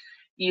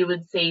you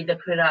would see the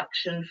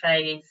production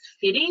phase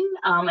fitting.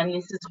 And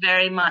this is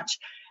very much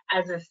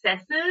as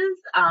assessors,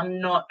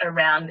 not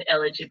around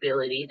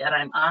eligibility that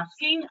I'm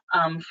asking.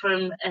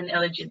 From an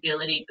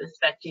eligibility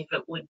perspective,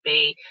 it would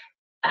be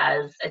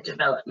as a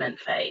development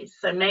phase.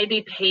 So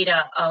maybe,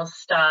 Peter, I'll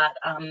start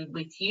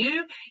with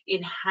you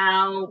in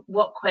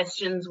what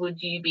questions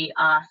would you be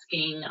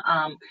asking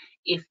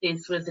if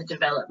this was a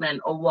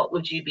development, or what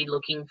would you be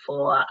looking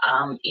for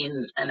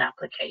in an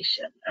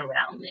application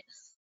around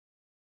this?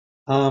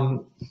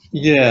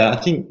 Yeah,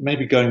 I think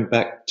maybe going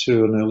back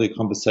to an earlier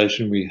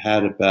conversation we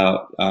had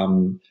about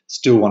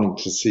still wanting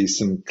to see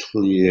some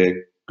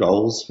clear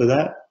goals for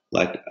that,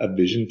 like a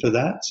vision for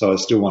that. So I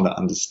still want to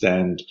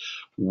understand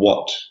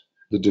what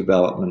the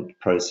development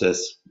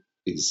process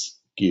is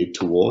geared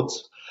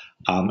towards.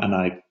 And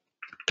I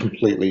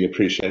completely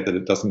appreciate that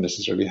it doesn't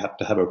necessarily have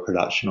to have a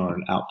production or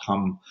an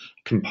outcome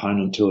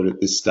component to it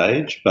at this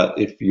stage. But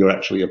if you're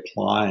actually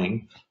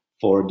applying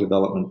for a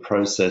development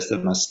process,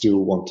 then I still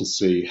want to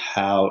see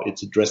how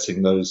it's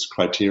addressing those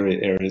criteria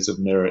areas of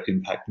merit,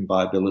 impact and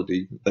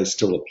viability. They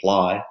still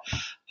apply.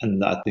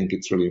 And I think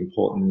it's really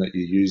important that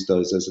you use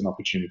those as an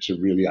opportunity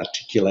to really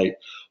articulate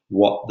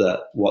what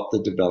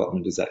the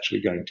development is actually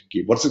going to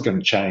give. What's it going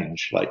to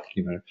change? Like,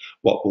 you know,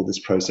 what will this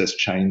process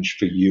change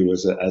for you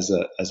as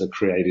a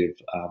creative?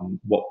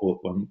 What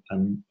will,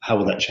 and how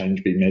will that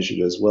change be measured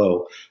as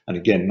well? And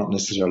again, not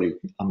necessarily,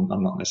 I'm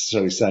not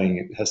necessarily saying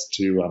it has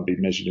to be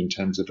measured in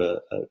terms of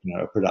a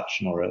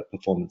production or a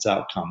performance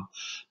outcome,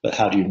 but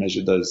how do you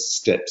measure those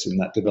steps in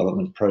that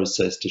development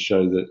process to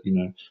show that, you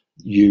know,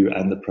 you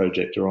and the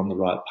project are on the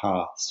right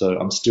path? So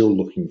I'm still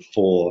looking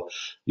for,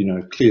 you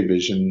know, clear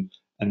vision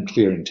and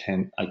clear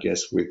intent, I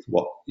guess, with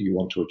what you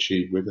want to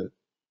achieve with it.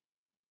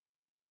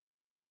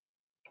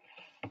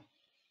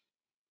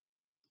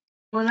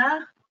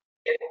 Mouna?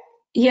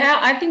 Yeah,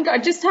 I think I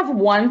just have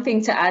one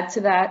thing to add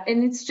to that,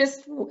 and it's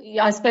just,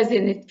 I suppose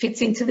it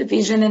fits into the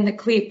vision and the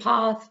clear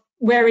path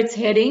where it's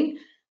heading.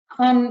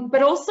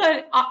 But also,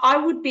 I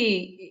would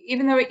be,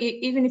 even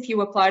if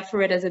you applied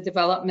for it as a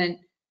development,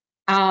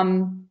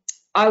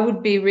 I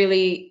would be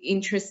really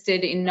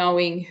interested in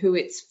knowing who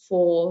it's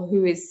for,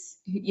 who is,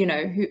 you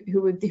know,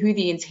 who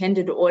the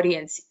intended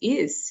audience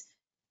is,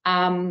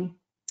 and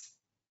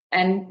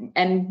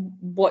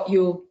what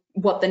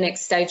the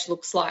next stage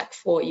looks like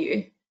for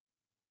you.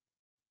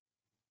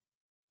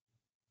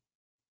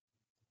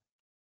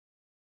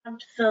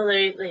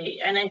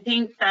 Absolutely, and I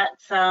think that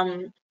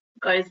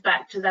goes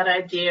back to that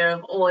idea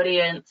of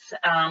audience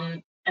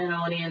and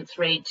audience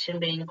reach, and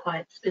being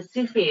quite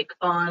specific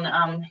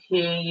on who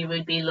you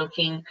would be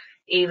looking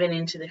even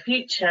into the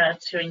future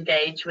to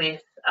engage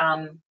with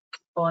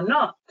or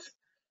not.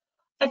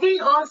 I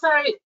think also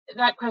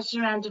that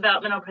question around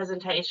development or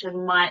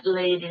presentation might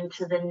lead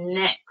into the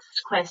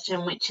next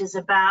question, which is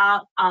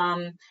about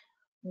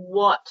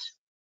what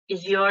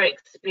is your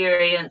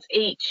experience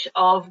each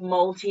of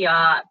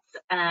multi-arts,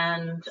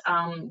 and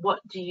what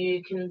do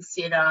you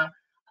consider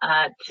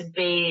to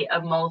be a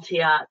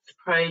multi-arts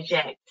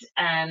project?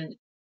 And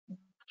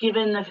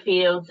given the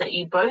fields that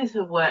you both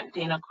have worked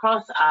in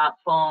across art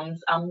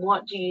forms,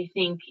 what do you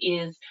think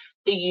is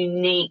the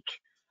unique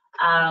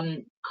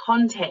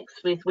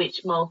context with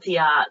which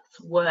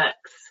multi-arts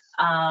works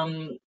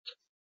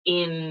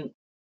in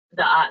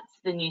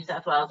the New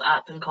South Wales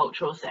arts and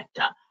cultural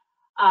sector?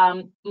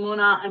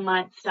 Mouna, I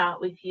might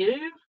start with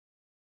you.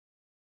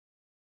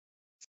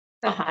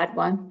 A hard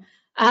one.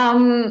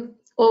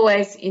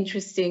 Always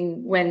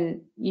interesting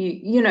when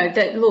you know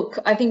that. Look,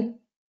 I think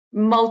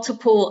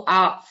multiple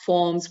art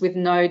forms with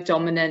no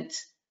dominant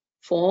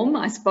form,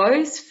 I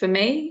suppose, for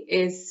me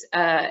is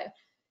where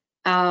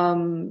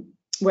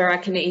I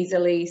can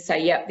easily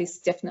say, yep, this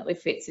definitely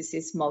fits. This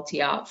is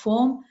multi-art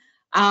form.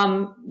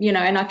 You know,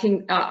 and I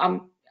can,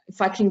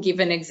 if I can give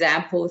an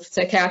example, if it's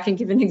okay, I can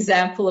give an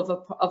example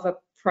of a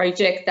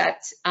project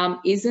that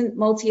isn't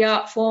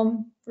multi-art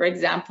form. For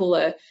example,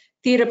 a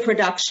theatre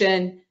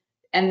production,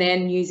 and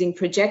then using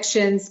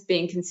projections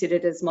being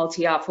considered as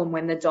multi-art form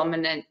when the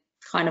dominant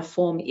kind of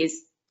form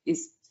is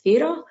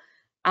theatre.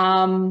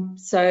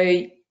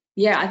 So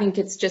yeah, I think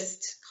it's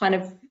just kind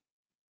of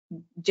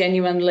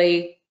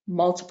genuinely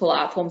multiple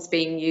art forms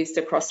being used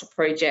across a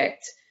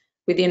project,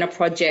 within a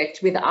project,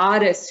 with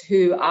artists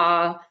who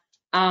are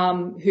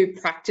who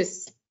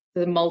practice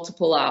the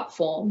multiple art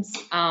forms.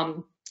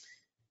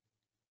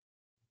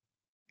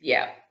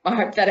 Yeah, I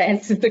hope that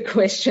answered the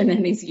question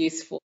and is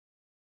useful.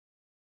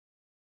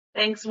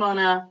 Thanks,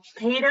 Mouna.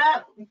 Peter,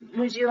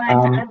 would you like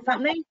to add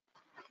something?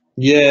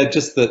 Yeah,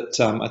 just that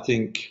I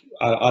think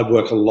I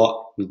work a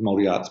lot with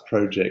multi-arts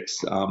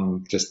projects,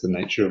 just the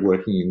nature of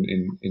working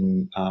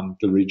in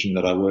the region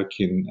that I work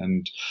in,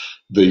 and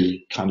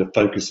the kind of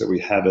focus that we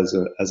have as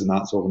an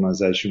arts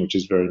organisation, which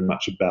is very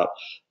much about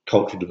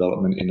cultural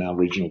development in our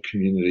regional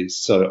communities.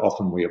 So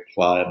often we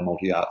apply a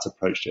multi-arts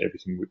approach to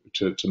everything,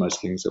 to most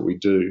things that we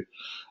do.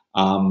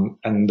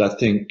 And I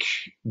think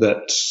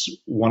that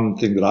one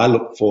thing that I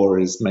look for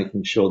is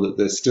making sure that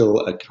there's still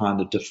a kind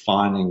of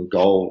defining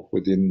goal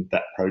within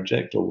that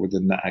project or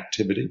within that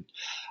activity.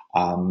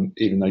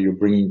 Even though you're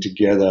bringing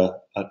together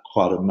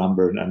quite a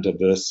number and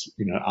diverse,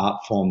 you know,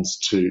 art forms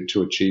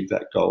to achieve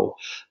that goal,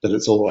 that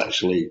it's all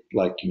actually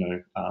like,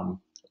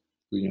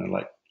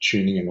 like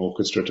tuning an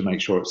orchestra to make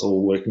sure it's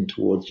all working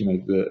towards, you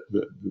know,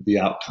 the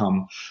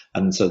outcome.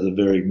 And so the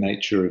very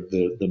nature of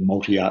the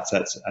multi-arts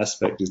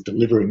aspect is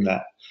delivering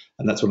that.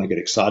 And that's when I get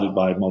excited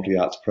by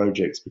multi-arts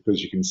projects,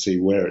 because you can see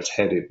where it's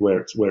headed, where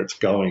it's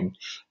going,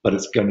 but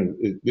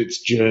its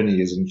journey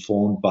is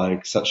informed by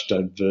such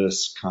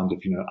diverse kind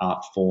of, you know,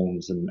 art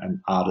forms and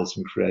artists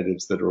and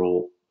creatives that are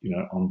all, you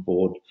know, on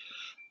board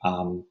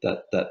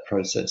that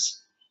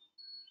process.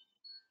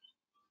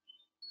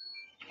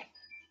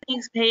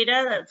 Thanks,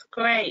 Peter. That's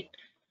great.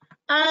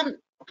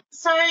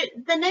 So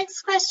the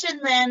next question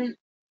then,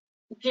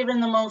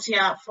 given the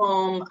multi-art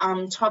form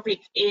topic,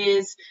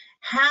 is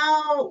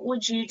how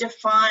would you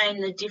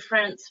define the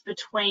difference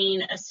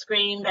between a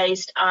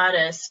screen-based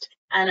artist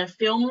and a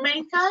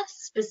filmmaker,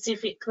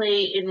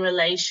 specifically in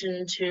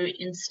relation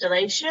to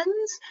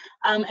installations?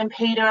 And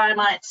Peter, I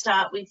might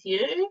start with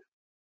you.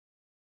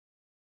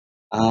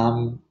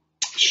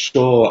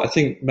 Sure. I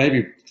think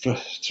maybe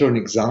through an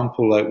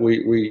example, like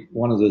we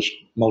one of the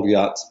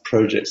multi-arts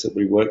projects that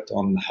we worked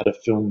on had a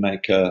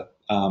filmmaker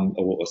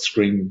or a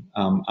screen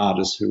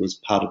artist who was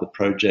part of the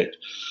project,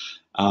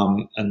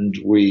 and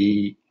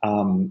we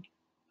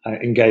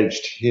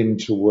engaged him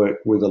to work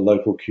with a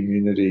local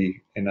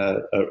community in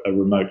a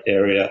remote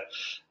area,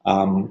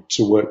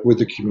 to work with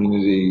the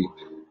community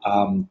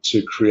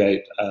to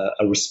create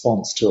a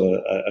response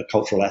to a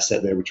cultural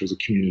asset there, which was a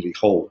community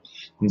hall.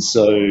 And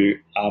so,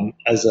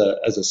 as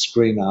a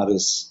screen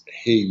artist,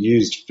 he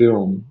used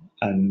film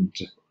and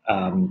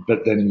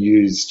but then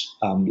used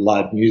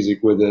live music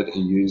with it.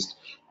 He used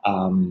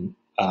a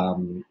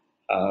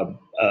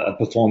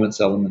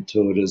performance element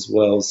to it as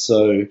well.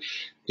 So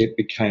it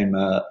became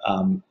a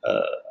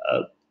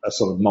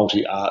sort of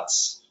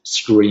multi-arts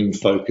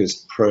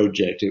screen-focused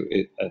project.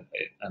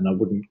 And I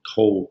wouldn't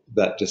call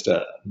that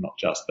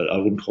but I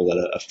wouldn't call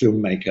that a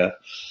filmmaker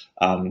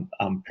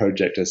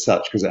project as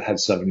such, because it had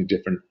so many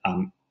different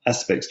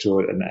aspects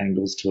to it and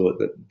angles to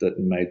it that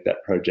made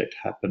that project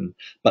happen.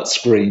 But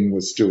screen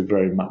was still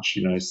very much,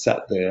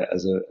 sat there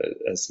as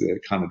the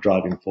kind of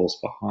driving force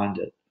behind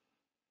it.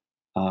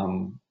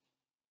 I'm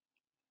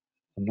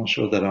not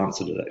sure that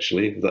answered it,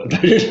 actually.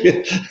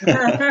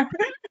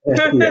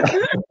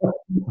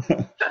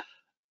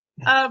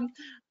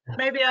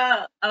 Maybe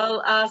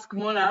I'll ask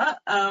Mouna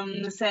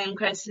the same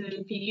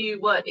question for you.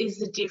 What is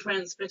the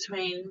difference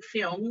between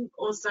film,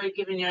 also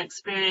given your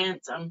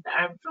experience on the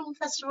Arab Film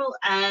Festival,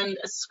 and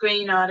a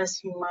screen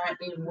artist who might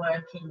be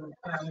working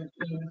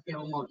in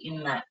film or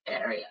in that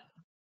area?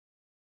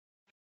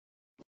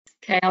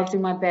 Okay, I'll do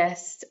my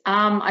best.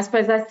 I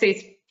suppose I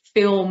see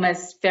film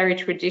as very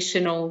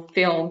traditional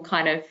film,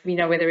 kind of,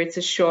 whether it's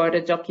a short, a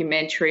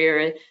documentary,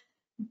 or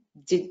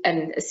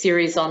a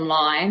series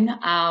online.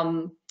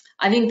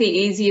 I think the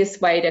easiest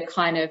way to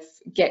kind of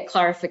get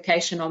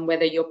clarification on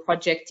whether your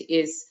project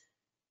is,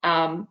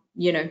 as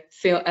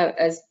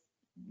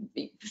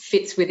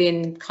fits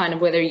within kind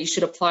of whether you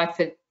should apply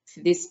for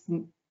this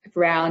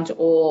round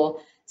or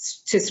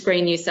to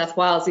Screen New South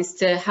Wales is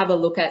to have a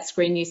look at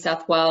Screen New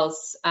South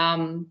Wales,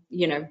 go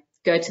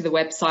to the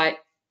website,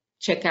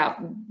 check out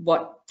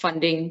what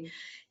funding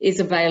is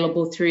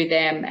available through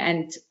them,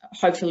 and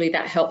hopefully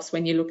that helps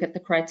when you look at the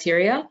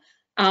criteria.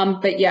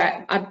 But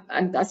yeah,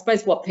 I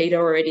suppose what Peter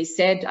already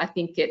said, I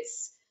think I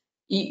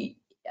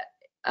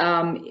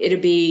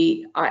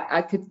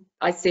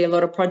see a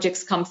lot of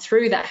projects come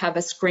through that have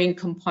a screen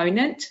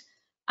component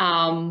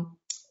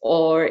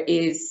or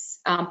is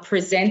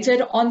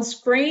presented on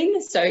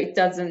screen. So it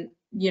doesn't,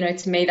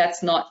 to me,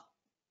 that's not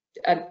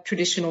a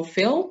traditional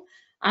film.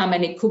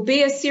 And it could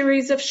be a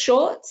series of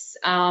shorts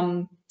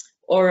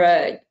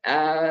or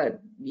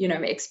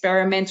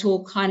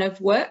experimental kind of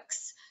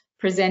works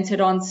presented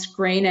on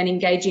screen and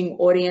engaging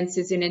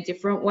audiences in a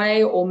different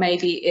way, or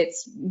maybe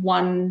it's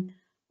one,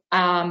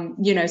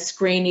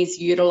 screen is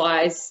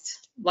utilized,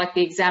 like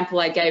the example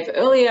I gave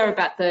earlier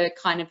about the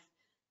kind of,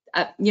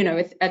 a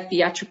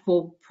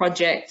theatrical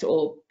project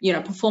or,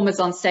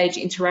 performers on stage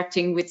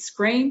interacting with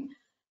screen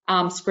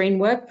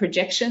work,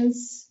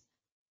 projections.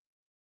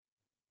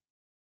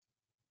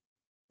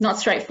 Not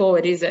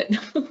straightforward, is it?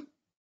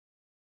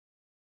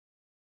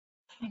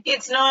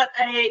 It's not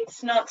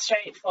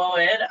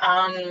straightforward,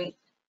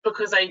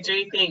 because I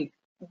do think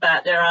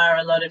that there are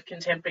a lot of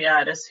contemporary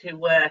artists who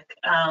work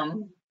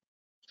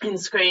in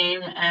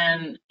Scream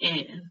and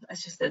in, I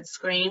just said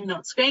Scream,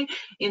 not Screen,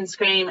 in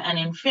Scream and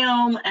in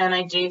film, and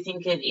I do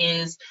think it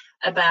is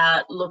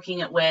about looking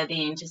at where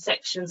the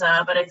intersections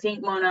are. But I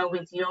think, Mouna,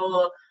 with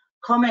your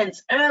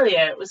comments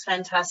earlier, it was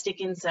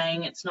fantastic in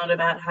saying it's not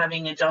about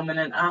having a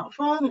dominant art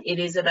form, it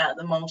is about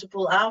the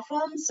multiple art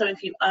forms. So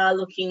if you are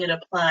looking at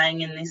applying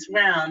in this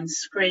round,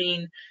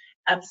 screen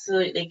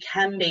absolutely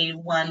can be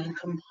one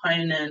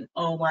component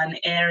or one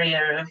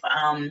area of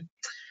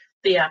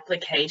the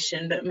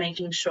application, but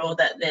making sure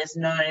that there's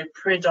no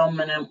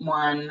predominant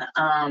one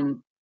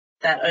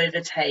that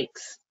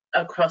overtakes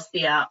across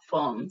the art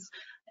forms.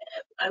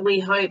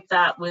 We hope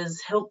that was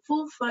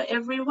helpful for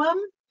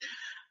everyone.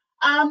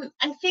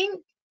 I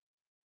think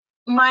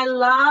my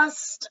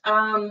last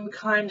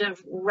kind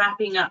of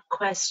wrapping up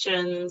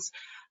questions,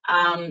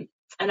 and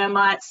I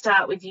might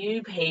start with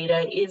you,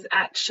 Peter, is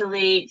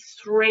actually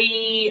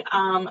three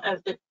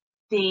of the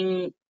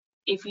thing,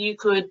 if you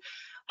could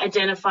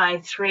identify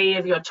three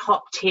of your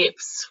top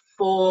tips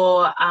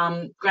for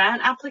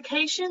grant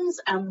applications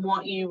and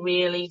what you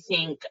really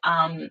think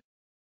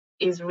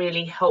is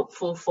really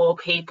helpful for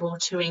people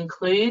to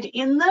include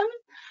in them.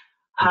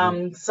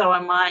 So I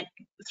might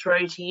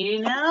throw to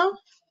you now.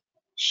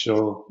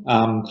 Sure.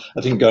 I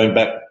think going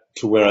back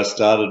to where I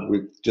started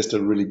with just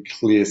a really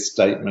clear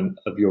statement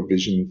of your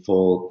vision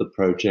for the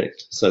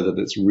project so that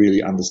it's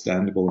really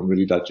understandable and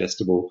really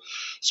digestible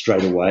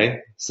straight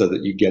away so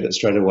that you get it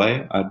straight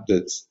away.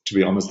 To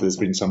be honest, there's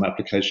been some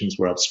applications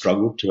where I've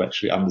struggled to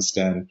actually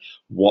understand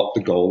what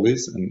the goal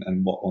is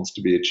and what wants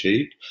to be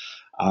achieved.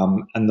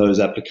 And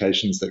those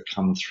applications that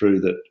come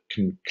through that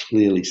can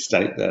clearly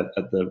state that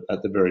at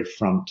the very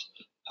front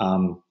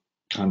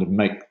kind of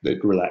that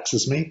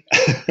relaxes me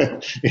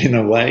in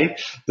a way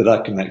that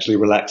I can actually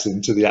relax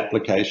into the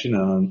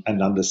application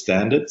and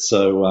understand it.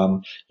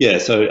 So yeah,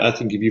 so I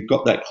think if you've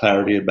got that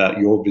clarity about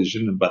your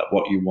vision, about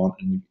what you want,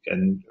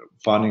 and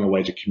finding a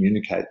way to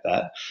communicate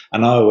that,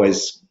 and I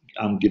always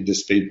give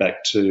this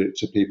feedback to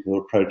people who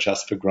approach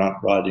us for grant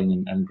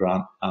writing and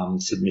grant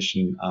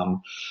submission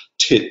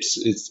tips.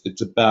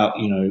 It's about,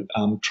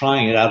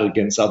 trying it out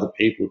against other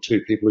people too,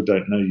 people who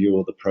don't know you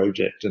or the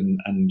project,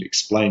 and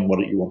explain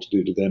what you want to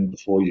do to them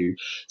before you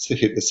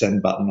hit the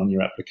send button on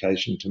your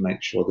application, to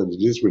make sure that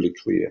it is really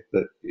clear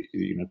that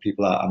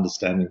people are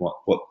understanding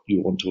what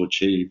you want to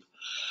achieve.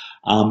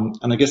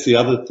 And I guess the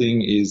other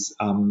thing is,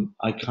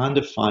 I kind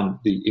of find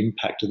the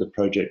impact of the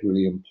project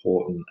really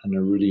important, and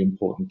a really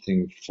important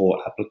thing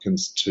for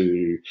applicants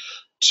to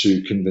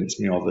convince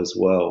me of as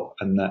well.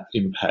 And that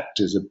impact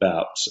is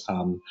about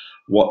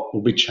what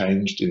will be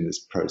changed in this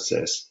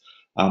process.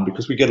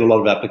 Because we get a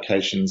lot of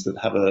applications that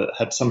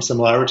have some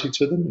similarity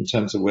to them in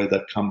terms of where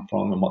they've come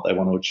from and what they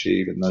want to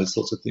achieve and those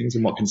sorts of things.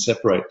 And what can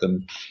separate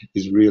them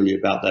is really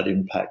about that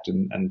impact.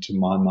 And to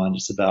my mind,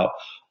 it's about,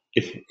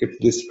 if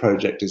this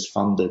project is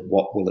funded,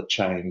 what will it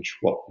change?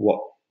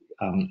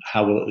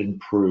 How will it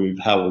improve?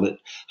 How will it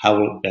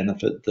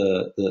benefit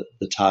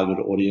the target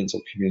audience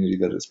or community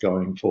that it's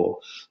going for?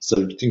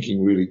 So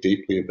thinking really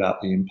deeply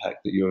about the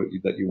impact that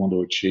you want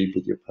to achieve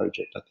with your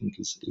project, I think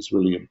is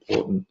really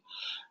important.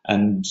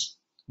 And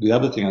the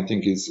other thing I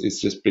think is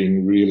just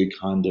being really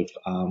kind of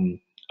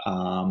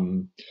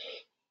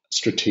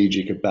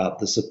strategic about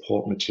the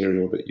support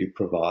material that you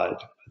provide.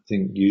 I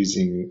think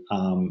using,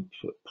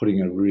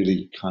 putting a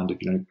really kind of,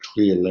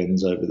 clear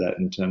lens over that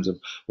in terms of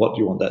what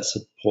you want that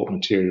support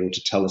material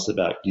to tell us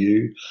about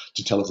you,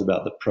 to tell us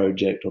about the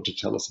project, or to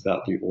tell us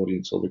about the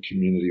audience or the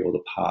community or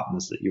the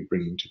partners that you're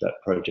bringing to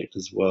that project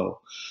as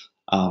well.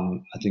 I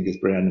think, as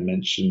Brianna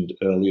mentioned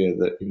earlier,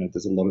 that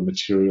there's a lot of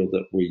material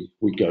that we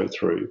go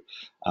through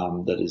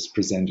that is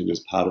presented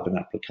as part of an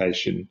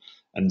application.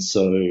 And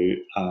so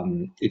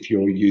if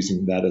you're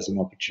using that as an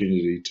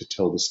opportunity to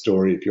tell the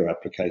story of your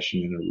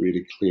application in a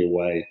really clear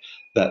way,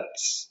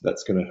 that's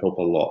going to help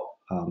a lot.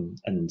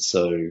 And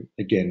so,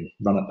 again,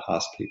 run it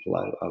past people,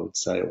 I would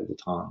say, all the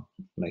time,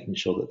 making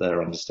sure that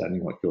they're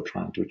understanding what you're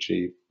trying to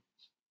achieve.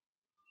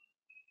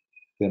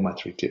 They're my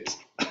 3 tips.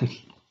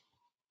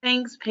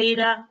 Thanks,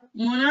 Peter.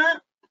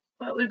 Mouna,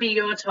 what would be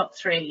your top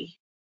 3?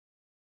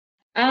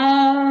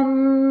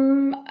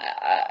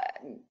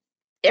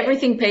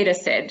 Everything Peter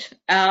said,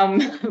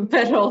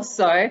 but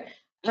also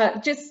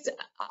just,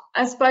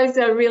 I suppose,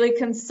 a really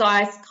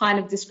concise kind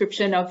of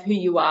description of who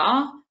you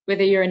are,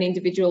 whether you're an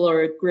individual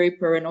or a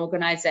group or an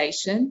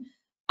organisation,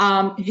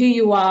 who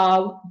you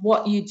are,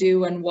 what you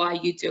do and why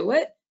you do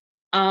it.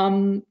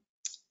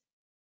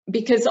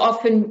 Because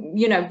often,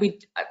 we,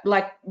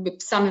 like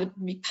some of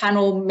the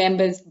panel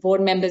members,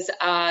 board members,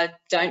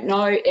 don't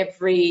know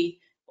every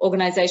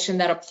organisation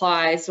that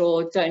applies,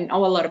 or don't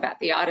know a lot about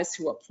the artists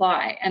who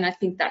apply. And I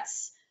think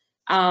that's,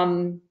 a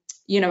kind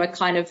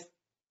of,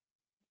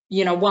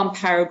 one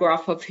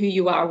paragraph of who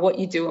you are, what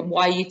you do and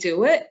why you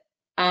do it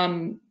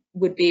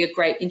would be a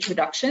great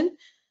introduction.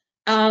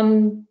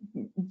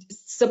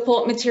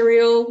 Support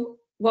material,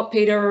 what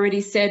Peter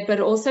already said, but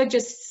also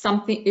just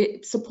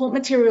support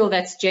material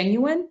that's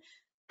genuine,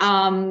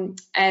 and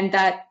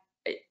that,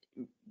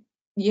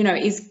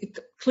 is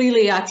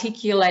clearly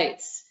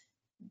articulates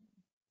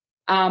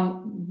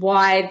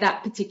why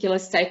that particular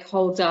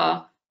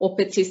stakeholder or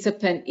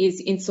participant is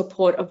in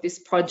support of this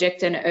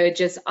project and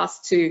urges us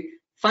to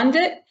fund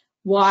it.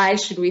 Why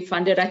should we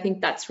fund it? I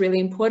think that's really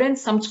important.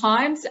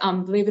 Sometimes,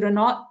 believe it or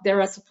not, there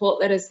are support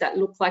letters that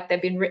look like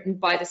they've been written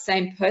by the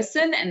same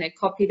person and they're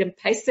copied and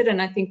pasted, and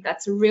I think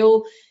that's a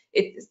real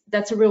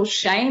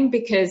shame,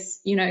 because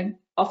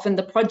often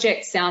the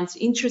project sounds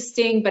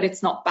interesting, but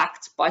it's not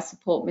backed by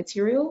support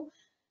material.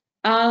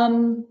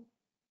 Backing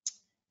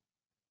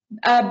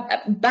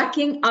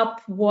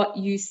up what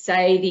you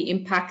say the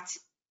impact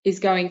is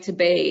going to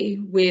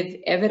be with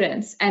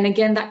evidence, and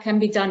again, that can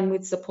be done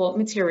with support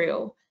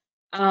material.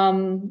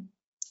 And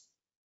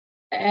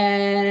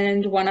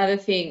one other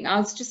thing, I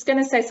was just going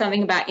to say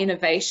something about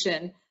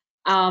innovation,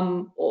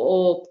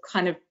 or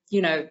kind of,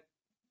 a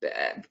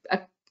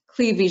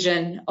clear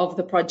vision of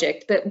the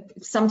project.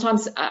 But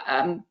sometimes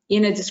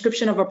in a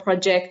description of a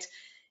project,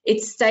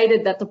 it's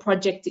stated that the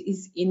project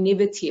is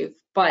innovative,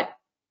 but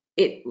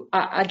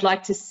I'd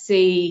like to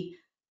see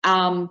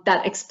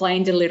that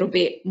explained a little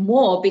bit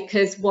more,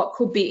 because what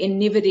could be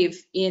innovative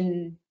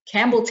in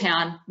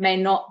Campbelltown may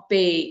not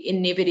be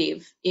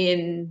innovative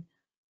in,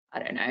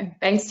 I don't know,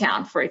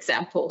 Bankstown, for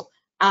example.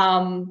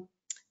 And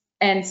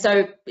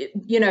so,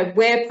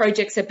 where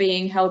projects are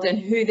being held and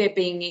who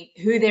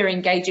they're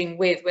engaging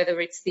with,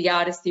 whether it's the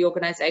artist, the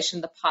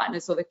organisation, the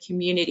partners, or the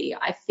community,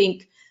 I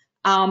think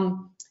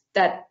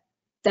that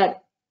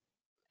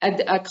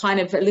a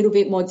kind of a little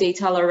bit more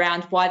detail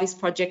around why this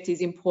project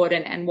is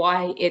important and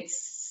why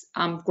it's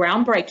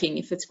groundbreaking,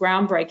 if it's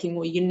groundbreaking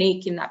or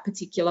unique in that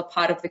particular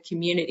part of the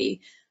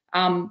community,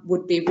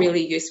 would be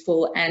really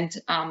useful and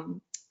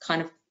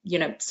kind of,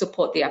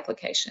 support the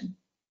application.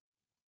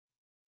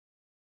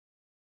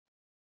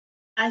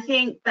 I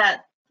think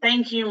that,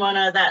 thank you,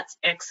 Mouna, that's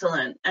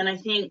excellent. And I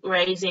think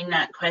raising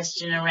that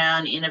question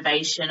around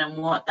innovation and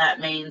what that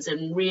means,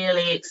 and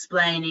really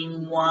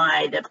explaining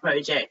why the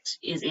project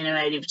is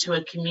innovative to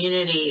a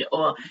community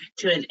or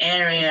to an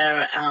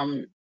area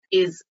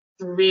is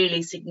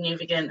really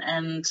significant.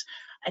 And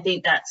I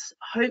think that's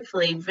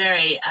hopefully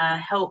very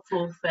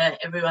helpful for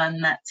everyone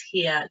that's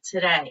here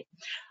today.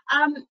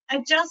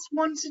 I just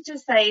wanted to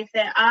say, if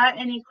there are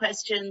any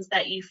questions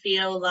that you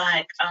feel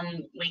like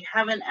we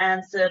haven't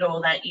answered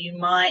or that you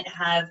might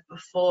have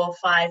before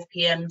 5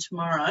 p.m.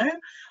 tomorrow,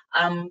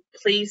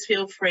 please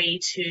feel free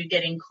to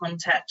get in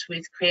contact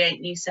with Create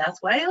New South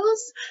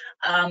Wales.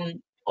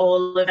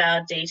 All of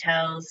our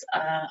details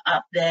are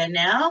up there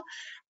now.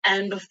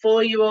 And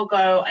before you all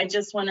go, I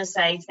just want to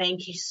say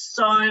thank you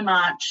so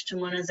much to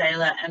Mouna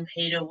Zaylah and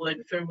Peter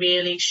Wood for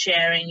really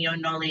sharing your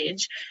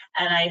knowledge.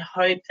 And I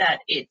hope that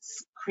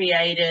it's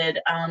created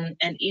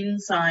an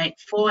insight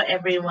for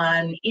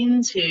everyone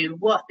into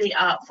what the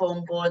art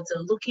form boards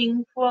are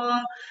looking for,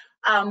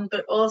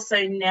 but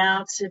also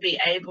now to be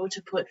able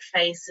to put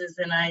faces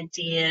and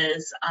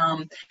ideas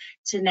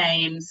to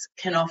names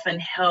can often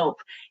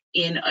help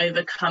in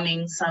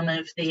overcoming some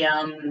of the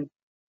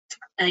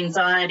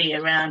anxiety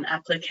around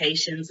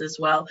applications as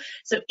well.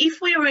 So if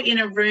we were in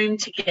a room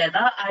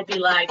together, I'd be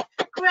like,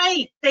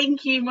 great,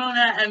 thank you,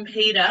 Mouna and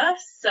Peter.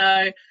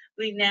 So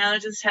we now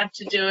just have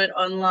to do it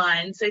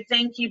online. So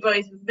thank you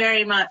both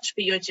very much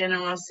for your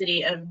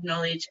generosity of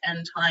knowledge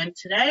and time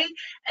today.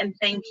 And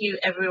thank you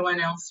everyone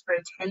else for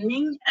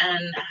attending,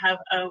 and have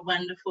a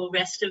wonderful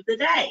rest of the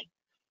day.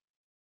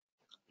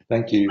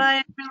 Thank you.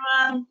 Bye,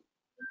 everyone.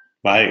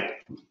 Bye.